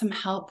want some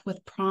help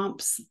with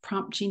prompts,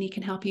 Prompt Genie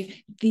can help you.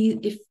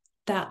 If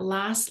that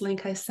last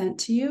link I sent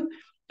to you,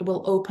 it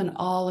will open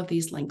all of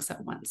these links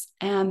at once,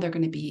 and they're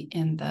going to be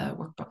in the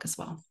workbook as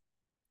well.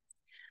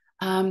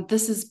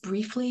 This is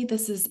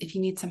if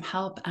you need some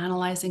help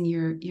analyzing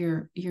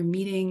your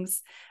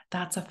meetings,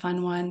 that's a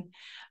fun one.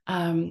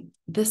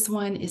 This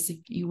one is if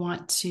you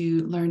want to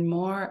learn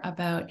more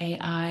about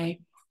AI,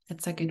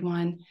 it's a good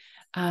one.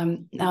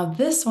 Now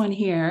this one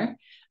here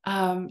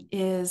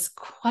is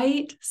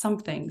quite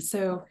something.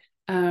 So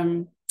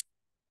let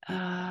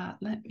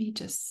me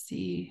just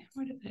see,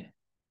 where did it?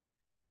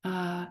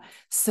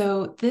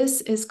 So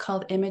this is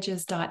called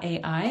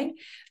images.ai.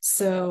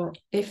 So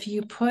if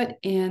you put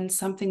in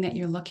something that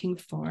you're looking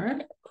for,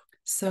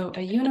 so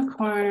a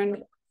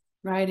unicorn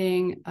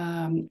riding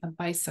a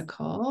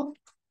bicycle,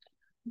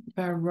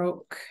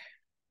 Baroque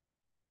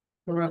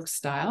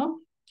style.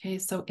 Okay,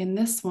 so in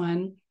this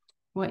one,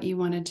 what you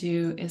want to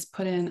do is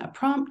put in a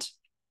prompt,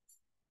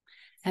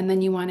 and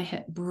then you want to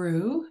hit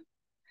brew,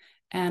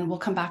 and we'll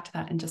come back to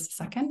that in just a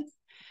second.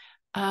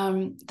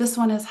 This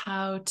one is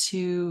how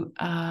to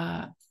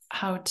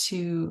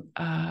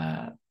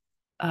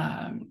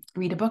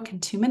read a book in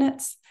 2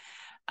 minutes.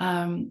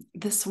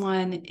 This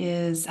one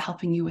is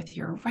helping you with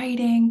your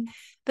writing.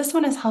 This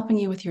one is helping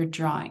you with your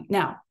drawing.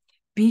 Now,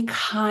 be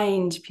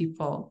kind,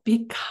 people,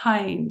 be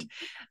kind.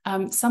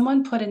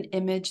 Someone put an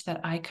image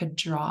that I could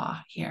draw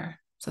here.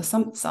 So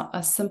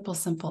a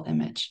simple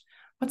image.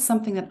 What's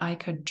something that I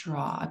could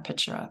draw a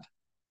picture of?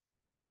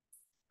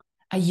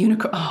 A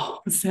unicorn. Oh,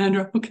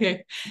 Sandra,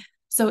 okay.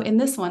 So in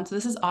this one, so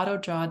this is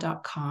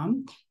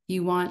autodraw.com.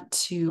 You want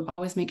to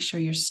always make sure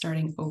you're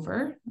starting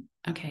over.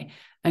 Okay,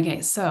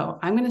 so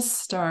I'm going to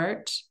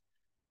start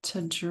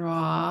to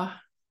draw,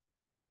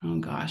 oh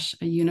gosh,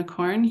 a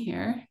unicorn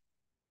here.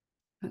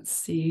 Let's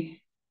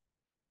see.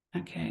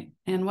 Okay,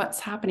 and what's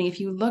happening, if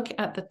you look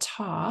at the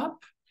top,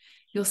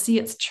 you'll see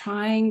it's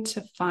trying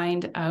to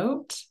find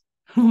out.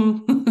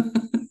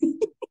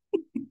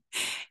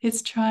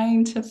 It's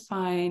trying to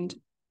find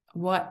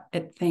what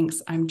it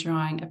thinks I'm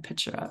drawing a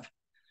picture of.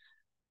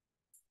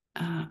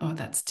 Oh,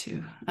 that's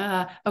 2.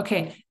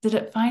 Okay, did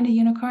it find a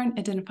unicorn?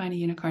 It didn't find a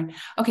unicorn.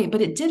 Okay,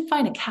 but it did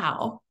find a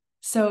cow.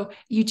 So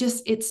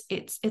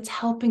it's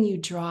helping you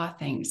draw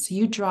things. So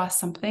you draw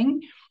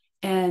something,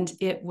 and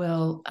it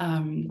will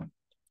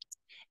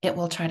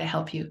try to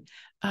help you.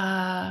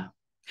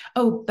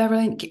 Oh,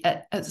 Beverly,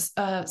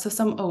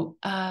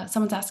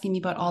 someone's asking me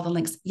about all the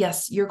links.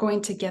 Yes, you're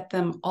going to get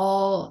them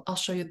all. I'll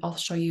show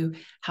you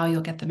how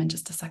you'll get them in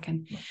just a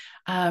second.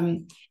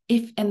 And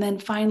then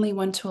finally,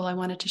 one tool I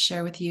wanted to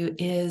share with you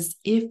is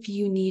if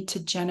you need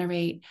to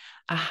generate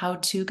a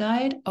how-to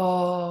guide.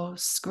 Oh,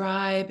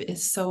 Scribe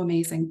is so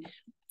amazing.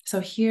 So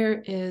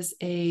here is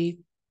an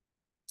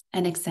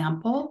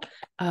example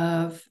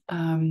of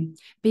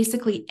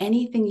basically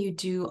anything you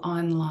do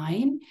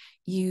online.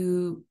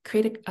 You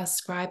create a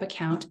Scribe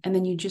account and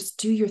then you just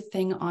do your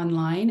thing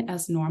online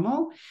as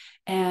normal,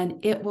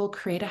 and it will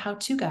create a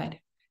how-to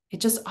guide.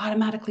 It just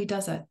automatically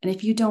does it. And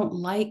if you don't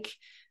like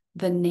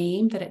the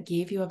name that it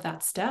gave you of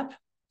that step,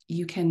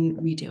 you can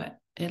redo it.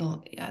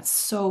 It's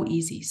so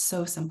easy,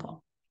 so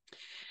simple.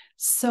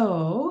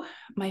 So,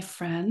 my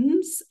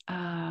friends,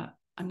 I'm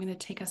going to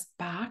take us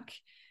back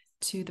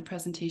to the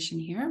presentation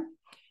here.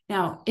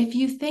 Now, if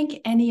you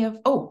think any of,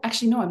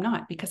 actually, no, I'm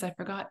not, because I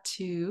forgot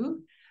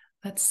to,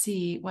 let's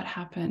see what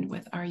happened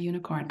with our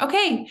unicorn.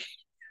 Okay.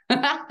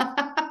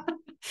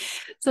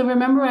 So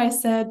remember I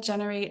said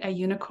generate a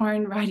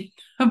unicorn riding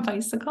a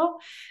bicycle?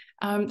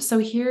 So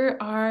here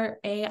are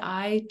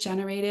AI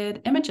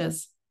generated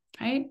images,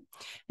 right?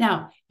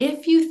 Now,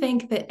 if you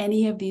think that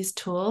any of these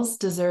tools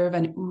deserve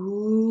an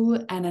ooh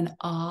and an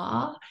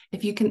ah,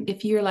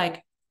 if you're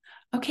like,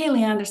 okay,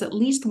 Leanne, there's at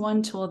least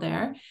one tool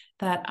there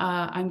that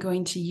I'm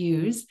going to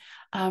use.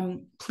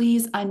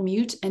 Please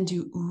unmute and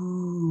do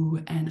ooh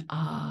and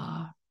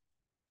ah.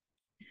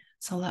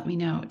 So let me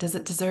know. Does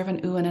it deserve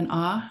an ooh and an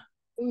ah?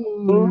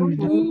 Ooh.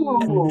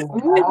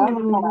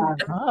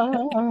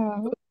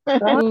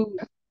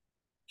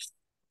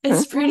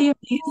 It's pretty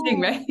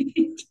amazing, right?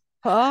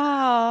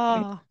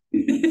 Ah.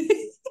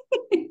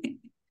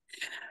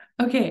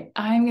 Okay,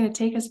 I'm going to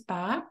take us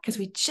back because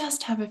we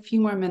just have a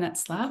few more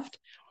minutes left.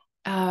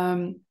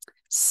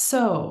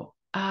 So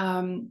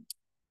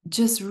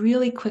just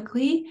really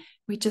quickly,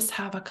 we just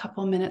have a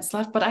couple minutes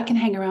left, but I can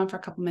hang around for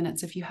a couple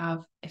minutes if you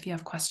have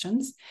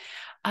questions.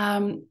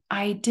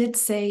 I did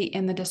say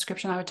in the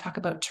description I would talk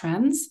about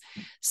trends.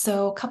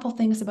 So a couple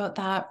things about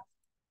that.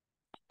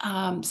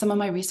 Some of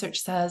my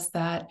research says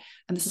that,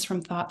 and this is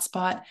from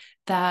ThoughtSpot,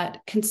 that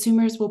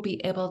consumers will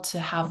be able to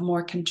have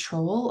more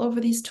control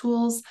over these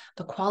tools.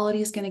 The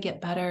quality is going to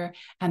get better,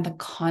 and the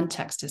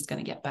context is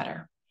going to get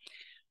better.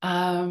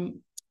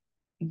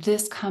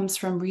 This comes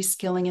from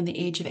reskilling in the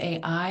age of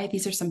AI.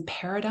 These are some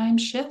paradigm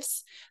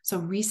shifts.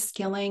 So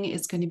reskilling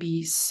is going to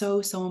be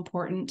so, so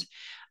important.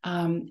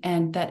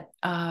 And that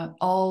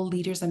all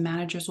leaders and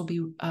managers will be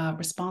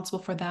responsible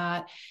for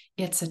that.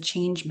 It's a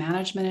change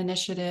management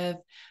initiative.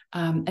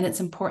 And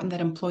it's important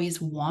that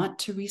employees want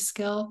to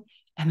reskill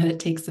and that it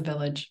takes a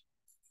village.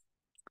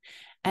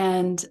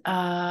 And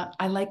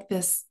I like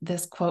this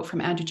quote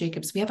from Andrew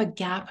Jacobs. We have a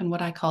gap in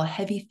what I call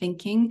heavy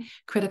thinking,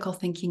 critical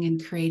thinking,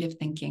 and creative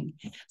thinking.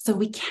 So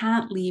we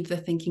can't leave the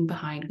thinking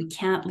behind. We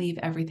can't leave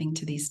everything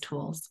to these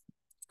tools.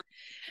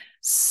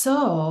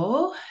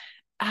 So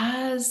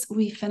as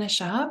we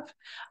finish up,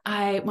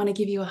 I want to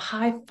give you a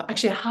high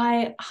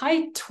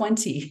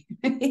 20.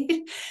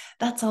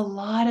 That's a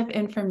lot of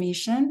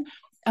information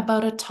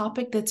about a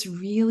topic that's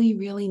really,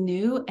 really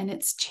new, and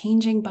it's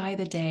changing by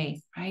the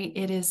day, right?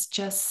 It is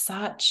just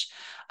such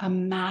a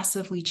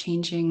massively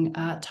changing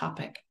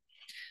topic.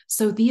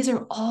 So these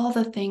are all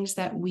the things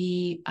that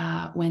we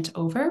went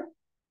over.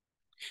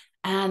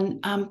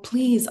 And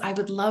please, I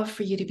would love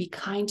for you to be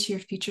kind to your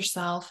future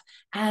self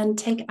and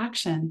take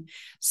action.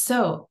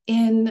 So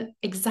in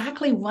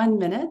exactly 1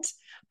 minute,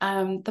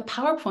 the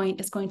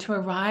PowerPoint is going to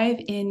arrive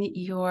in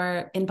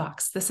your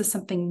inbox. This is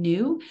something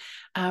new.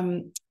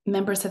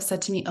 Members have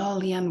said to me, oh,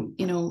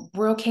 Leanne,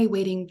 we're okay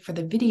waiting for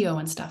the video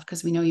and stuff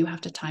because we know you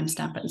have to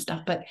timestamp it and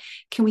stuff, but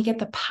can we get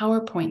the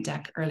PowerPoint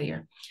deck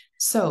earlier?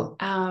 So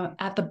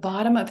at the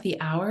bottom of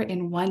the hour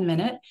in 1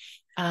 minute,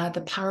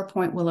 the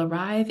PowerPoint will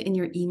arrive in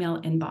your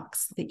email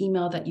inbox, the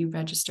email that you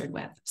registered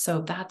with.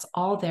 So that's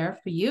all there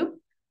for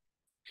you.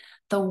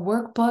 The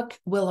workbook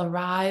will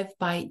arrive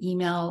by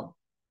email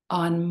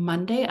on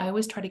Monday. I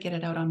always try to get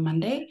it out on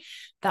Monday.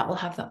 That will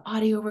have the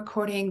audio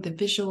recording, the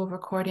visual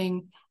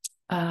recording,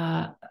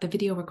 the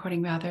video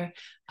recording rather.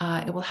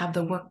 It will have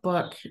the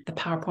workbook, the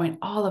PowerPoint,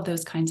 all of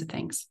those kinds of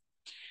things.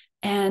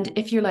 And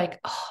if you're like,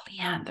 oh,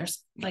 Leanne,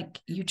 there's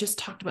you just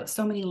talked about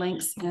so many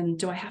links, and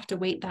do I have to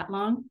wait that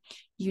long?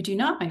 You do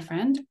not, my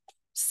friend.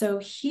 So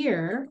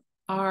here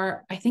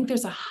are, I think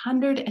there's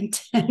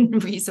 110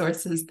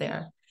 resources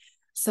there.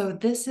 So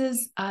this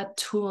is a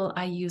tool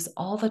I use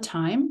all the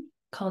time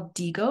called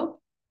Digo.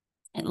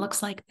 It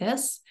looks like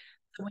this.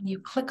 When you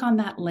click on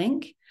that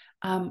link,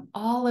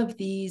 all of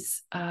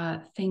these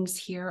things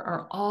here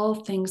are all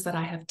things that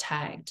I have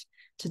tagged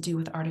to do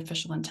with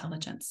artificial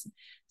intelligence.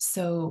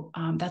 So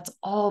that's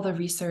all the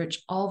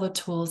research, all the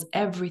tools,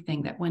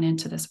 everything that went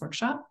into this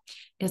workshop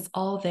is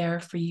all there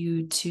for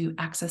you to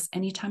access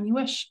anytime you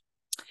wish.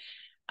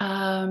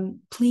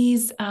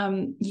 Please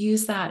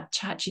use that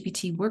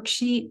ChatGPT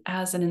worksheet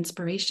as an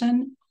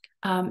inspiration.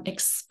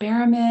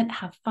 Experiment,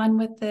 have fun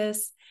with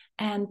this.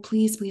 And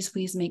please, please,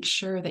 please make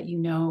sure that you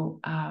know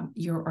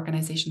your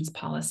organization's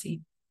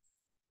policy.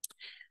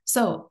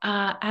 So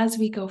as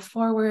we go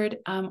forward,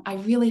 I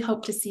really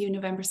hope to see you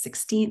November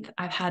 16th.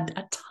 I've had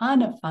a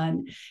ton of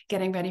fun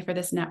getting ready for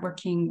this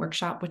networking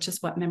workshop, which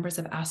is what members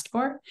have asked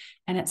for.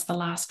 And it's the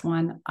last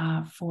one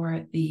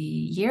for the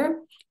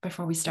year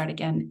before we start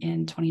again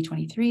in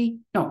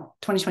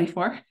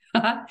 2024.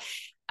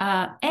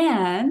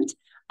 And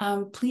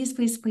please,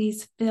 please,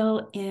 please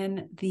fill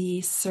in the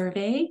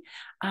survey.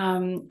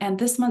 And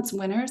this month's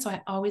winner, so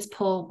I always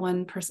pull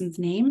one person's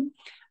name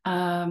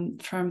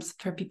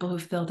for people who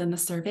filled in the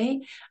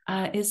survey,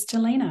 is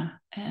Jelena.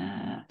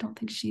 I don't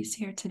think she's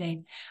here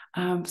today.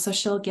 So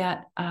she'll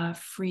get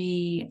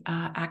free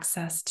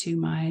access to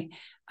my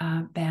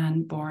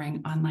ban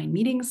boring online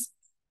meetings.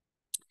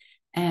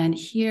 And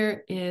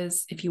here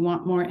is, if you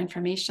want more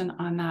information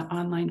on that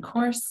online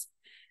course,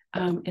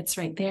 it's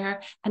right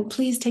there. And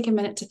please take a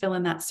minute to fill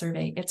in that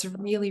survey. It's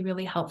really,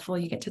 really helpful.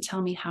 You get to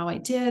tell me how I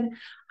did,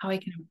 how I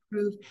can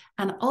improve,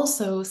 and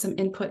also some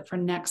input for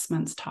next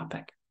month's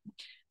topic.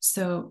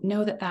 So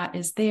know that that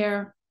is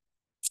there.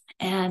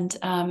 And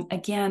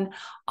again,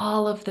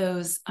 all of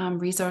those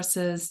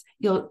resources,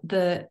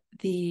 the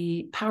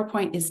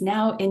PowerPoint is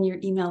now in your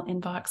email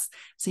inbox,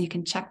 so you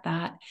can check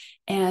that.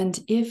 And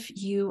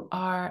if you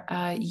are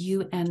a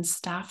UN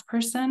staff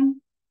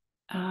person,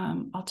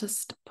 I'll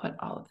just put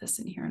all of this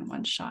in here in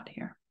one shot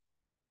here.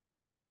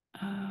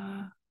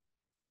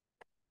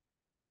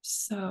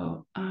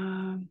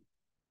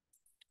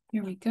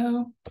 Here we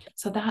go.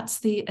 So that's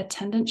the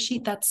attendance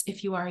sheet. That's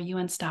if you are a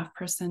UN staff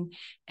person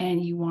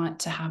and you want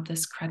to have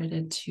this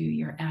credited to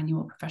your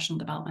annual professional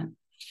development.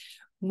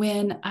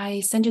 When I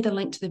send you the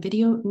link to the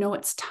video, know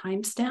it's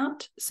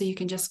time-stamped, so you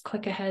can just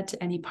click ahead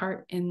to any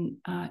part in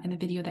the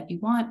video that you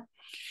want.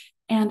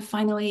 And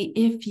finally,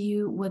 if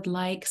you would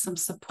like some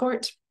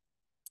support,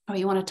 or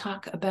you want to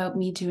talk about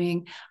me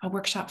doing a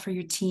workshop for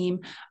your team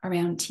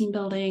around team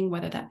building,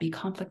 whether that be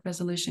conflict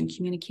resolution,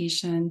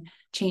 communication,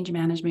 change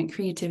management,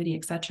 creativity,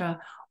 etc.,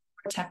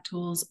 or tech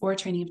tools or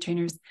training of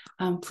trainers,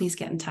 please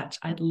get in touch.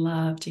 I'd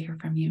love to hear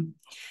from you.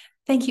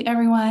 Thank you,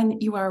 everyone.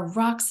 You are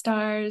rock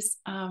stars.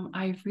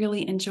 I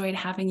really enjoyed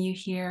having you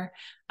here.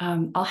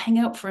 I'll hang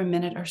out for a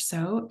minute or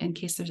so in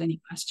case there's any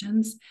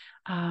questions.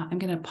 I'm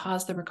going to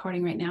pause the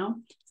recording right now.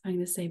 So I'm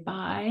going to say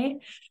bye.